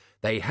said.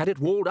 "They had it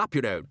walled up,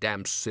 you know.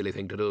 Damn silly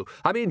thing to do.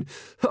 I mean,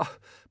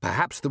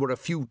 perhaps there were a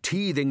few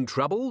teething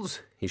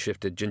troubles," he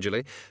shifted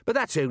gingerly, "but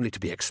that's only to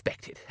be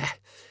expected.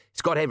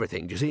 It's got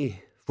everything, do you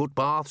see? Foot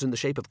baths in the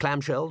shape of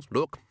clamshells,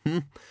 look.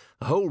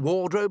 A whole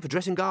wardrobe for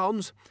dressing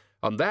gowns.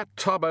 And that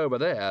tub over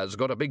there's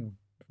got a big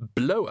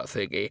blower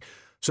thingy,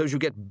 so's you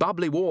get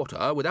bubbly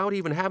water without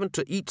even having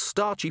to eat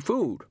starchy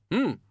food.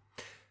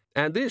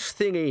 And this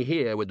thingy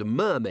here with the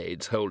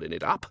mermaids holding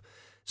it up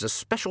is a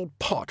special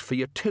pot for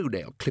your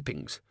toenail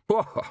clippings.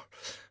 Oh,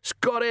 it's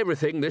got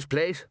everything, this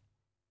place."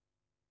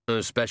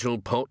 "A special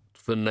pot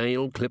for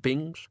nail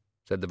clippings?"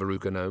 said the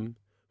Veruca gnome.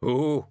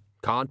 "Oh,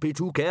 can't be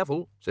too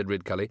careful," said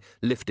Ridcully,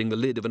 lifting the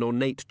lid of an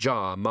ornate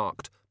jar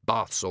marked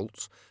bath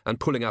salts and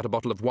pulling out a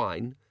bottle of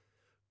wine.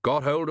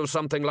 "Got hold of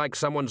something like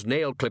someone's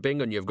nail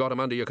clipping and you've got 'em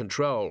under your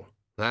control.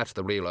 That's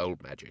the real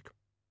old magic.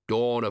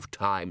 Dawn of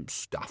time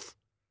stuff."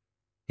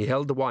 He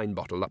held the wine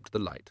bottle up to the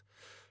light.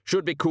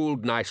 "Should be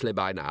cooled nicely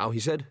by now," he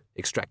said,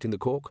 extracting the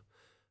cork.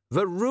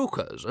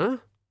 Verrucas, eh?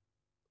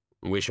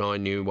 Wish I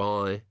knew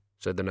why,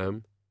 said the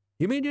gnome.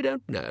 You mean you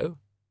don't know?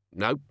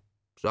 Nope.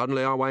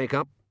 Suddenly I wake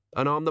up,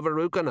 and I'm the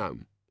Veruca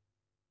gnome.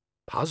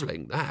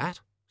 Puzzling,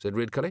 that, said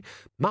Ridcully.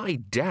 My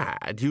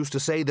dad used to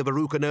say the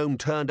Veruca gnome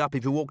turned up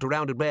if you walked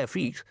around in bare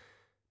feet,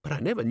 but I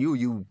never knew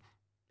you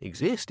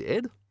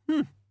existed.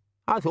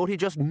 I thought he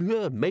just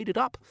made it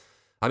up.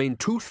 I mean,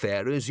 tooth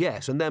fairies,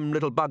 yes, and them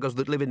little buggers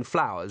that live in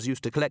flowers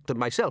used to collect them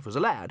myself as a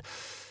lad,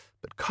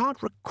 but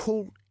can't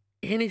recall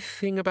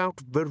anything about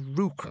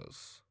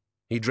Verucas.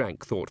 He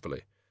drank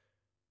thoughtfully.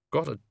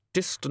 Got a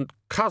distant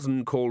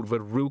cousin called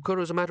Veruca,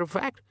 as a matter of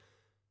fact.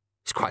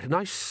 It's quite a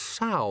nice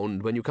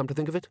sound when you come to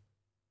think of it.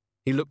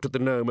 He looked at the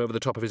gnome over the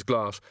top of his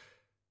glass.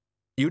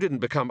 You didn't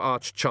become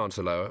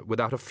Arch-Chancellor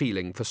without a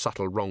feeling for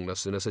subtle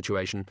wrongness in a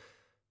situation.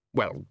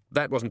 Well,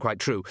 that wasn't quite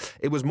true.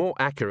 It was more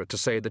accurate to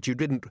say that you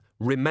didn't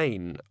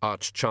remain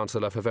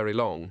Arch-Chancellor for very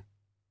long.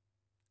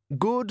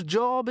 Good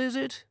job, is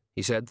it?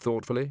 He said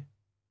thoughtfully.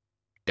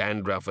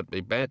 Dandruff would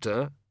be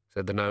better,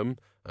 said the gnome.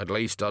 At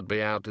least I'd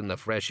be out in the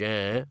fresh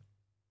air.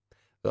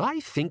 I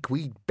think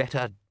we'd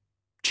better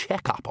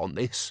check up on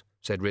this,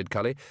 said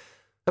Ridcully.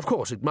 Of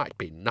course, it might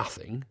be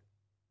nothing.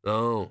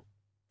 Oh,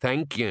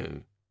 thank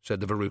you,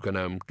 said the Veruca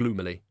gnome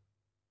gloomily.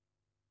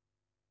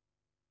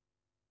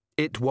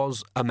 It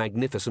was a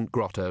magnificent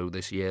grotto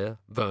this year,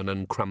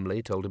 Vernon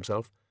Crumley told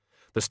himself.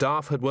 The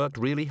staff had worked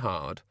really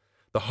hard.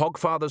 The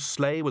Hogfather's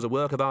sleigh was a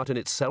work of art in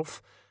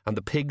itself, and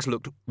the pigs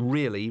looked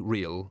really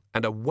real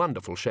and a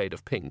wonderful shade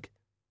of pink.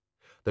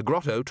 The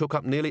grotto took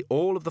up nearly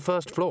all of the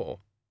first floor.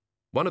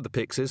 One of the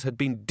pixies had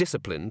been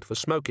disciplined for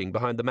smoking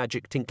behind the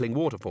magic tinkling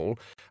waterfall,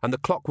 and the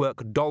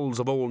clockwork dolls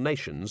of all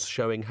nations,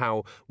 showing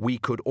how we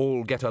could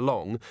all get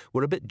along,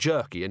 were a bit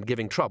jerky and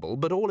giving trouble,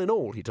 but all in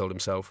all, he told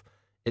himself,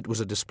 it was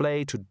a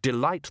display to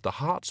delight the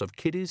hearts of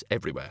kiddies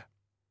everywhere.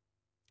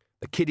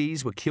 The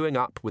kiddies were queuing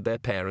up with their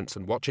parents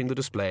and watching the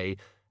display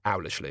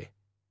owlishly.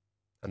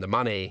 And the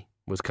money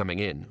was coming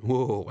in.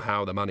 Whoa,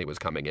 how the money was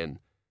coming in.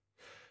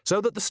 So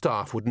that the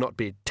staff would not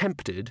be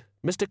tempted,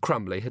 Mr.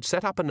 Crumley had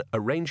set up an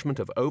arrangement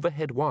of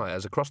overhead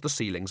wires across the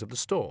ceilings of the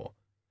store.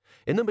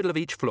 In the middle of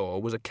each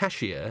floor was a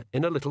cashier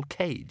in a little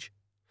cage.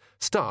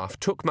 Staff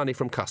took money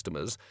from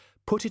customers,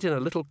 put it in a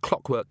little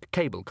clockwork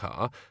cable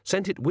car,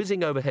 sent it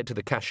whizzing overhead to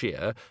the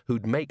cashier,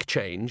 who'd make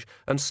change,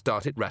 and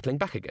start it rattling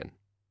back again.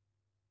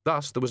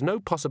 Thus there was no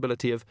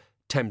possibility of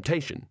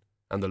temptation,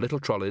 and the little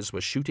trolleys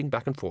were shooting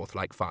back and forth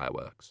like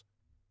fireworks.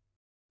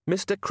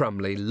 Mr.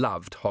 Crumley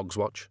loved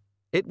Hogswatch.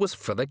 It was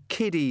for the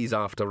kiddies,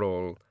 after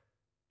all.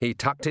 He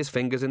tucked his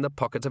fingers in the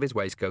pockets of his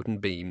waistcoat and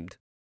beamed.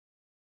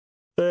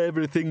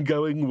 Everything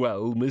going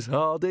well, Miss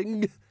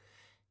Harding?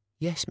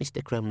 Yes,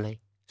 Mr. Crumley,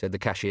 said the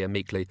cashier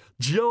meekly.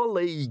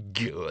 Jolly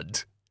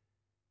good.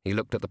 He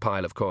looked at the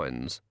pile of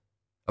coins.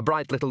 A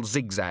bright little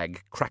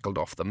zigzag crackled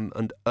off them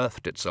and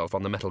earthed itself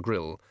on the metal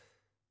grill.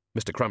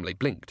 Mr. Crumley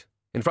blinked.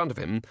 In front of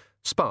him,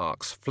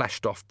 sparks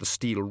flashed off the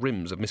steel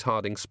rims of Miss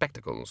Harding's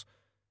spectacles.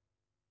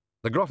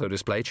 The grotto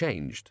display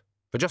changed.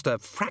 For just a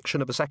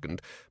fraction of a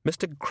second,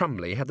 Mr.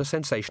 Crumley had the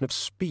sensation of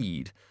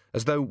speed,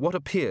 as though what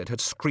appeared had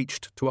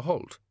screeched to a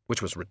halt,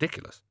 which was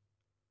ridiculous.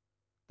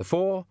 The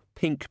 4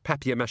 pink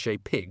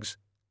papier-mâché pigs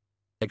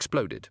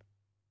exploded.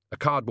 A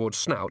cardboard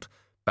snout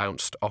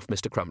bounced off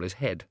Mr. Crumley's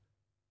head.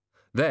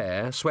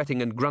 There, sweating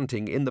and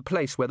grunting in the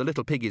place where the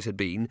little piggies had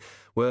been,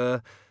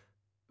 were...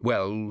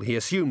 Well, he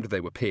assumed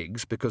they were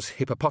pigs, because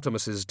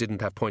hippopotamuses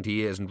didn't have pointy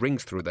ears and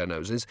rings through their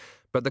noses,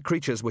 but the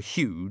creatures were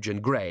huge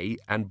and grey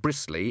and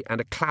bristly, and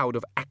a cloud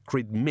of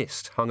acrid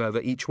mist hung over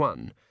each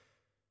one.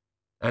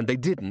 And they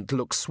didn't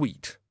look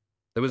sweet.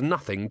 There was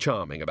nothing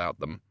charming about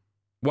them.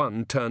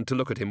 One turned to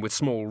look at him with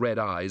small red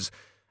eyes,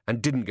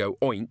 and didn't go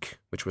oink,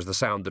 which was the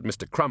sound that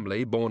Mr.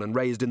 Crumley, born and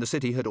raised in the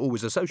city, had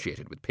always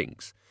associated with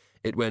pinks.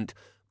 It went...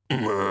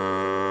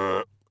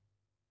 The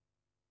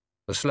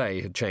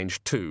sleigh had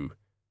changed too.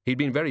 He'd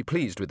been very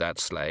pleased with that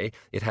sleigh.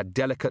 It had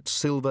delicate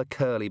silver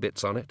curly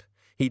bits on it.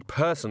 He'd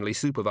personally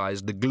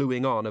supervised the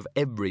gluing on of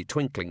every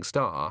twinkling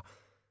star.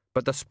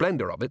 But the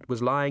splendour of it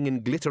was lying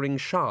in glittering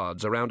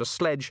shards around a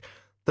sledge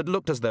that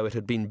looked as though it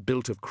had been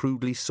built of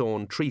crudely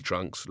sawn tree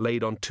trunks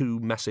laid on 2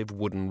 massive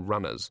wooden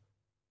runners.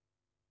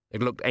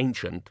 It looked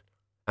ancient,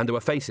 and there were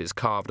faces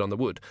carved on the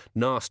wood,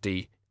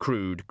 nasty,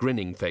 crude,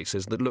 grinning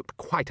faces that looked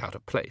quite out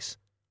of place.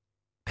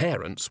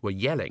 Parents were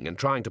yelling and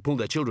trying to pull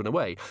their children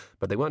away,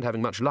 but they weren't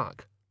having much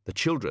luck. The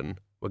children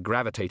were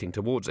gravitating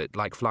towards it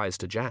like flies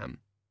to jam.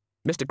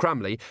 Mr.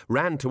 Crumley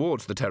ran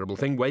towards the terrible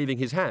thing, waving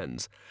his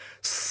hands.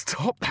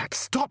 "Stop that!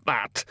 Stop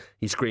that!"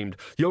 he screamed.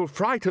 "You'll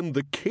frighten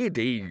the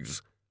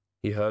kiddies!"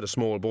 He heard a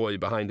small boy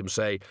behind him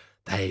say,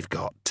 "They've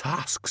got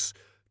tusks.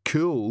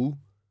 Cool."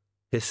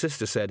 His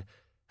sister said,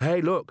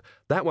 "Hey, look,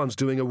 that one's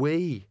doing a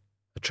wee."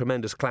 A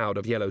tremendous cloud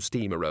of yellow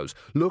steam arose.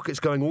 "Look, it's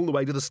going all the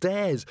way to the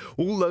stairs.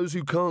 All those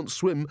who can't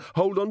swim,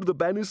 hold on to the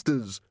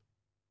banisters."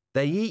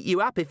 "They eat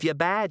you up if you're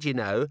bad, you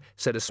know,"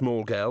 said a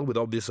small girl with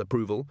obvious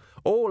approval.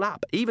 "All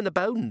up, even the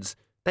bones.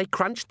 They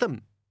crunched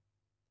them."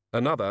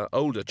 Another,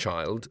 older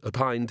child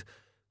opined,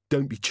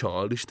 "Don't be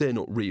childish, they're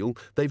not real.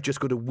 They've just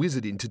got a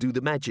wizard in to do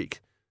the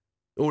magic."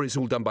 Or it's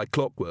all done by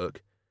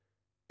clockwork.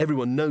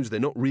 Everyone knows they're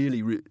not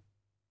really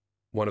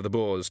One of the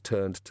boars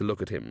turned to look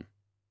at him.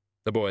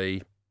 The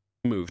boy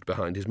moved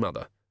behind his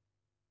mother.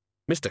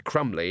 Mr.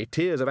 Crumley,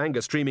 tears of anger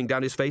streaming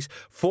down his face,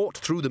 fought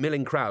through the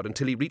milling crowd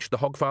until he reached the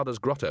Hogfather's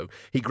grotto.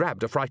 He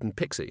grabbed a frightened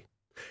pixie.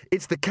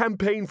 "It's the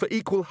campaign for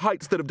equal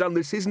heights that have done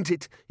this, isn't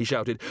it?" he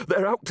shouted.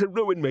 "They're out to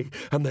ruin me,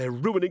 and they're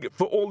ruining it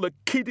for all the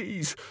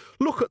kiddies.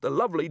 Look at the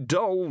lovely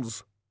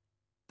dolls."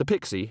 The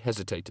pixie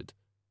hesitated.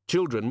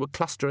 Children were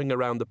clustering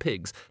around the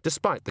pigs,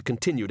 despite the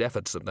continued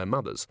efforts of their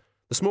mothers.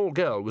 The small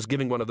girl was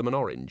giving one of them an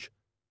orange.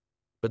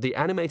 But the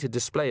animated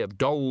display of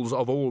dolls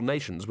of all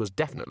nations was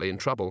definitely in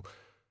trouble.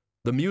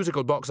 The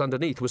musical box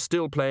underneath was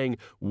still playing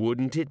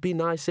 "Wouldn't It Be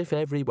Nice If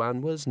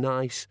Everyone Was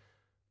Nice?"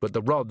 But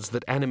the rods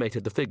that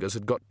animated the figures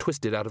had got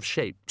twisted out of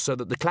shape, so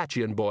that the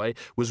Clatchian boy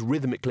was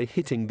rhythmically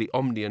hitting the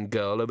Omnian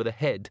girl over the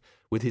head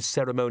with his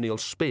ceremonial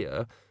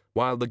spear,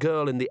 while the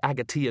girl in the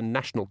Agatean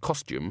national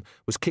costume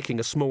was kicking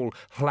a small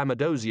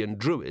Hlamidosian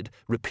druid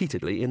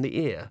repeatedly in the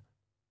ear.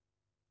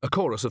 A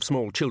chorus of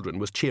small children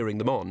was cheering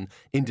them on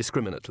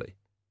indiscriminately.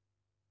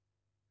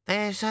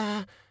 There's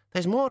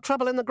more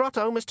trouble in the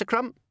grotto, Mr.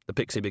 Crump," the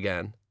pixie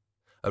began.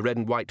 A red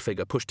and white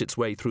figure pushed its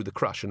way through the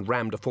crush and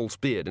rammed a false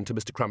beard into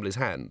Mr. Crumley's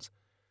hands.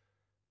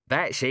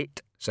 "That's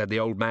it," said the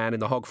old man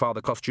in the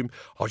Hogfather costume.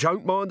 "I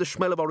don't mind the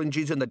smell of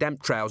oranges and the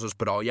damp trousers,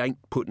 but I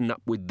ain't putting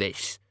up with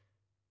this."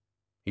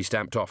 He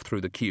stamped off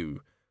through the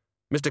queue.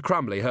 Mr.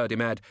 Crumley heard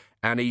him add,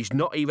 "And he's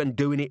not even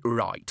doing it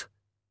right."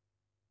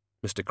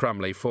 Mr.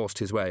 Crumley forced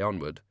his way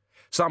onward.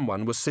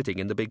 Someone was sitting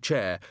in the big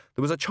chair.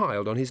 There was a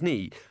child on his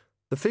knee.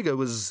 The figure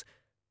was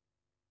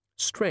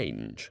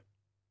strange.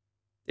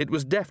 It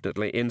was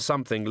definitely in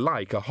something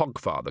like a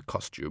Hogfather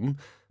costume,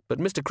 but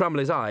Mr.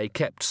 Crumley's eye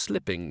kept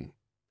slipping.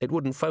 It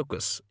wouldn't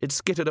focus. It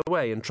skittered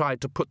away and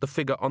tried to put the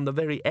figure on the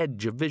very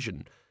edge of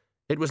vision.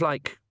 It was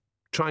like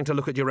trying to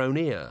look at your own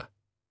ear.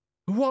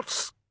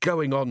 "What's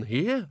going on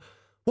here?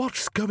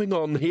 What's going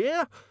on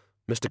here?"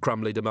 Mr.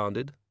 Crumley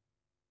demanded.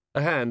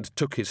 A hand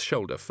took his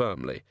shoulder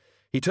firmly.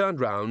 He turned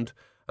round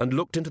and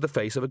looked into the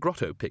face of a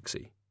grotto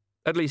pixie.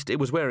 At least it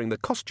was wearing the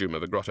costume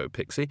of a grotto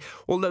pixie,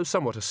 although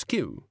somewhat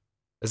askew,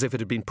 as if it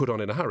had been put on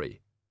in a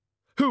hurry.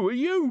 "Who are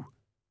you?"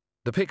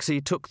 The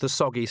pixie took the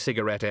soggy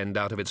cigarette end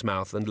out of its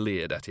mouth and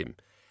leered at him.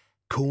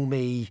 "Call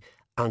me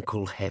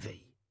Uncle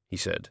Heavy," he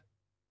said.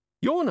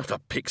 "You're not a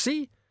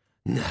pixie?"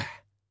 "Nah,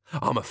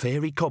 I'm a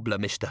fairy cobbler,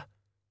 mister."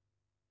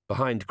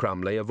 Behind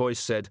Crumley a voice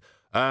said,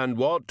 "And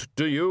what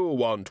do you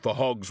want for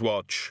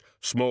Hogswatch,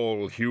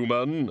 small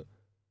human?"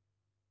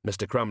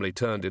 Mr. Crumley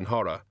turned in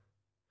horror.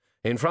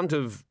 In front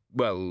of,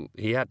 well,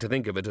 he had to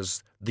think of it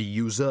as the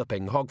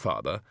usurping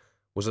Hogfather,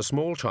 was a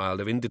small child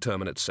of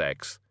indeterminate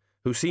sex,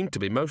 who seemed to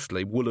be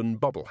mostly woolen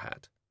bobble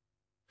hat.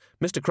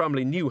 Mr.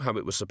 Crumley knew how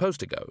it was supposed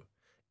to go.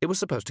 It was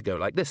supposed to go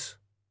like this.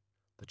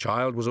 The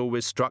child was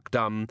always struck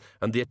dumb,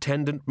 and the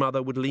attendant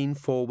mother would lean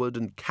forward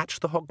and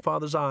catch the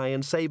Hogfather's eye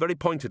and say very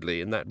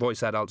pointedly in that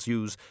voice adults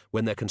use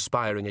when they're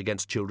conspiring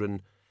against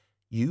children,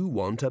 "You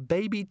want a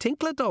baby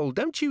Tinkler doll,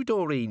 don't you,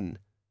 Doreen?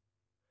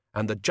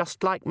 And the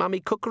just-like-mummy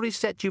cookery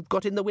set you've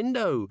got in the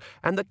window,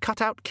 and the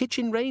cut-out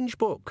kitchen range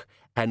book.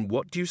 And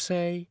what do you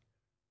say?"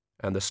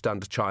 And the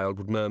stunned child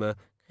would murmur,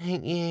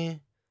 "Thank you,"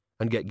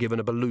 and get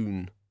given a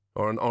balloon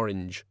or an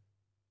orange.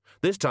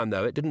 This time,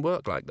 though, it didn't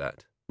work like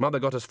that. Mother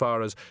got as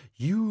far as,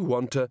 "You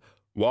want to—"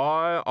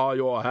 "Why are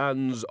your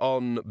hands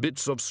on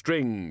bits of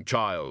string,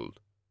 child?"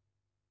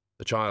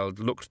 The child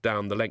looked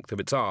down the length of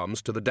its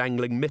arms to the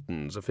dangling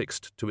mittens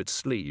affixed to its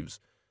sleeves.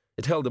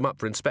 It held them up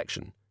for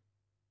inspection.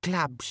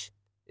 "Clubs,"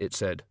 it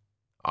said.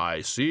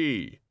 "I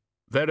see.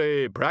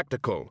 Very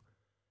practical."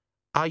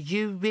 "Are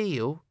you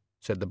real?"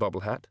 said the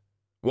bobble hat.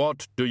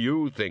 "What do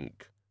you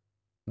think?"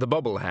 The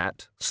bobble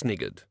hat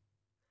sniggered.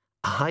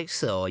 "I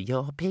saw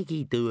your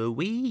piggy do a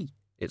wee,"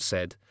 it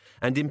said,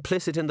 and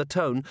implicit in the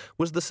tone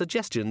was the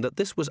suggestion that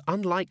this was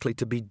unlikely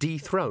to be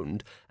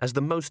dethroned as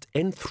the most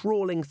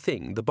enthralling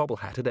thing the bobble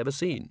hat had ever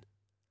seen.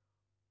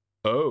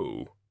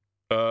 "Oh,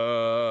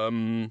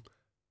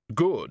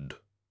 good."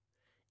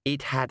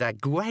 "It had a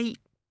great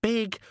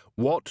big—"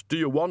 "What do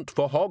you want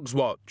for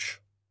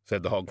Hogswatch?"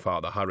 said the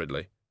Hogfather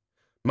hurriedly.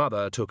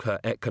 Mother took her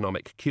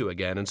economic cue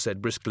again and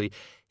said briskly,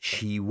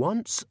 "She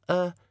wants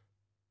a—"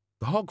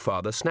 The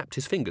Hogfather snapped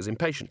his fingers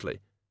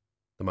impatiently.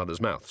 The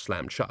mother's mouth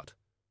slammed shut.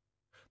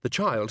 The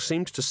child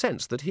seemed to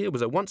sense that here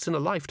was a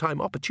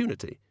once-in-a-lifetime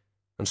opportunity,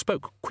 and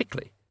spoke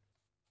quickly.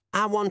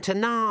 "I want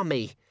an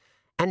army,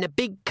 and a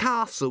big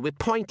castle with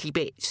pointy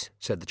bits,"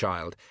 said the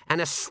child,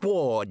 "and a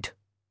sword."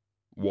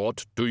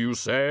 "What do you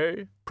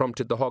say?"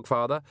 prompted the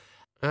Hogfather.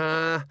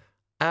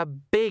 A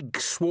big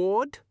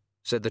sword,"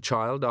 said the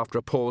child after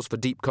a pause for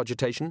deep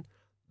cogitation.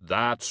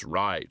 "That's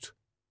right."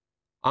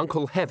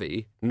 Uncle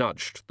Heavy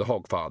nudged the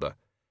Hogfather.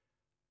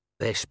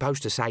 "They're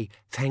supposed to say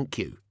thank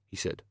you," he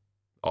said.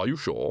 "Are you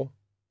sure?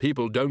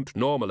 People don't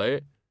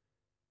normally."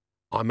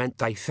 "I meant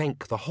they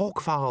thank the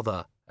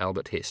Hogfather,"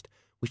 Albert hissed,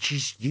 "which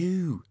is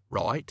you,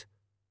 right?"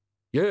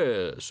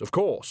 "Yes, of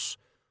course.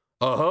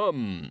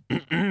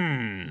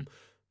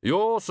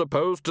 You're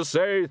supposed to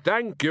say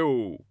thank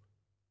you."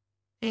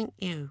 Thank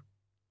you.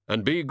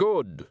 And be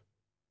good.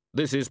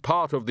 This is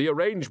part of the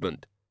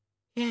arrangement.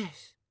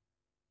 Yes.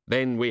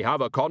 Then we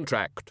have a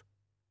contract.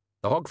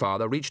 The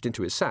Hogfather reached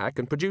into his sack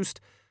and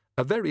produced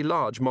a very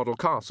large model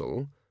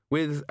castle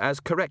with, as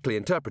correctly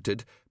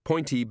interpreted,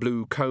 pointy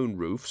blue cone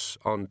roofs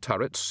on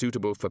turrets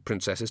suitable for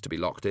princesses to be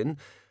locked in,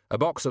 a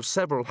box of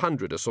several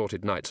hundred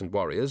assorted knights and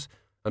warriors,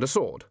 and a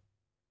sword.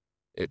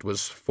 It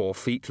was 4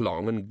 feet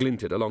long and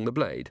glinted along the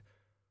blade.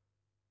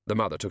 The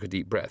mother took a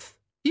deep breath.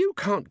 You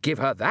can't give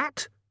her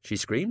that, she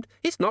screamed.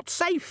 It's not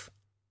safe.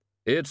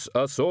 It's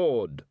a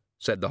sword,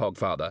 said the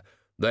Hogfather.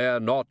 They're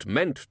not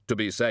meant to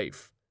be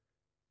safe.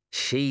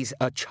 She's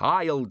a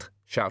child,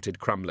 shouted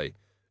Crumley.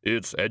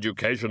 It's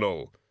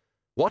educational.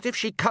 What if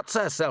she cuts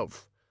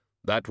herself?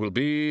 That will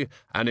be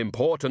an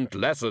important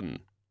lesson.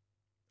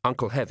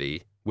 Uncle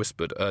Heavy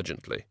whispered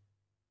urgently.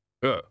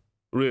 Oh,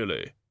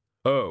 really?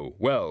 Oh,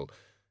 well,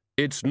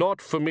 it's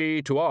not for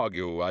me to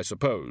argue, I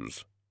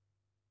suppose.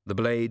 The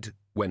blade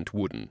went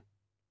wooden.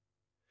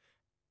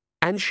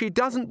 And she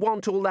doesn't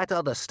want all that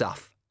other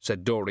stuff,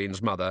 said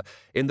Doreen's mother,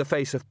 in the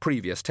face of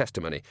previous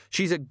testimony.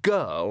 She's a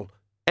girl.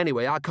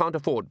 Anyway, I can't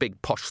afford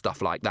big posh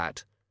stuff like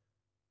that.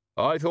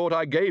 I thought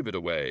I gave it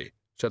away,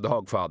 said the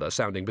Hogfather,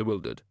 sounding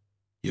bewildered.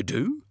 You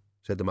do?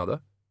 Said the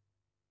mother.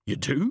 You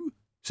do?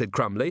 Said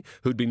Crumley,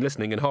 who'd been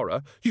listening in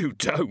horror. You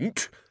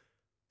don't?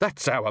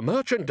 That's our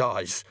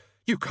merchandise.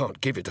 You can't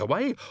give it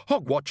away.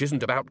 Hogwatch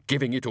isn't about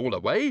giving it all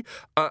away.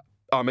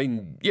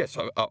 Yes,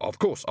 of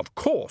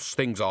course,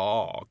 things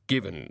are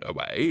given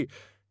away,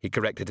 he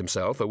corrected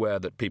himself, aware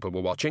that people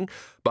were watching.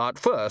 But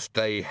first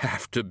they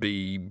have to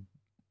be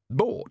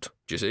bought,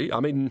 do you see?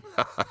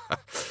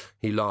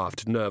 He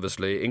laughed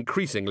nervously,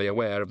 increasingly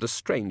aware of the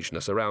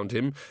strangeness around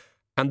him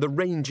and the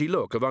rangy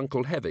look of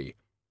Uncle Heavy.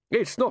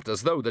 It's not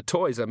as though the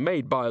toys are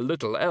made by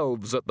little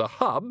elves at the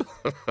hub.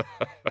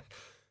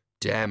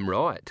 Damn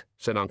right,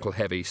 said Uncle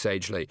Heavy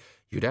sagely.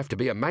 You'd have to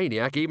be a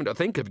maniac even to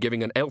think of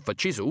giving an elf a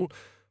chisel,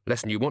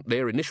 less than you want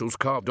their initials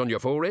carved on your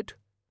forehead.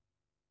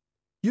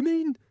 You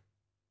mean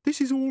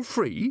this is all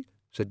free?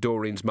 Said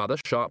Doreen's mother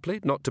sharply,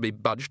 not to be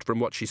budged from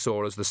what she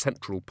saw as the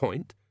central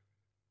point.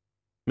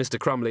 Mr.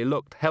 Crumley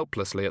looked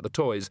helplessly at the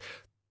toys.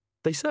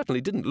 They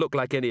certainly didn't look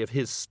like any of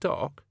his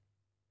stock.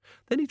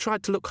 Then he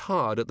tried to look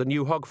hard at the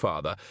new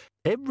Hogfather.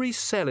 Every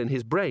cell in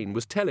his brain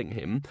was telling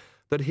him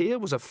that here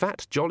was a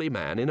fat, jolly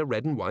man in a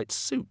red and white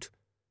suit.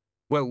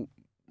 Well,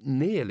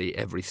 nearly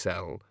every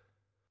cell.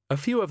 A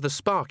few of the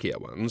sparkier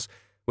ones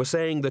were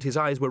saying that his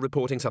eyes were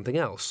reporting something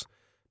else,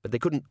 but they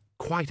couldn't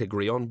quite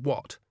agree on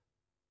what.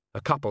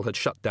 A couple had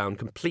shut down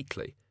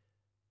completely.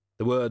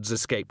 The words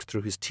escaped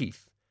through his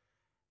teeth.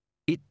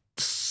 It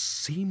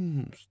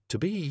seems to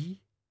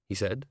be, he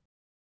said.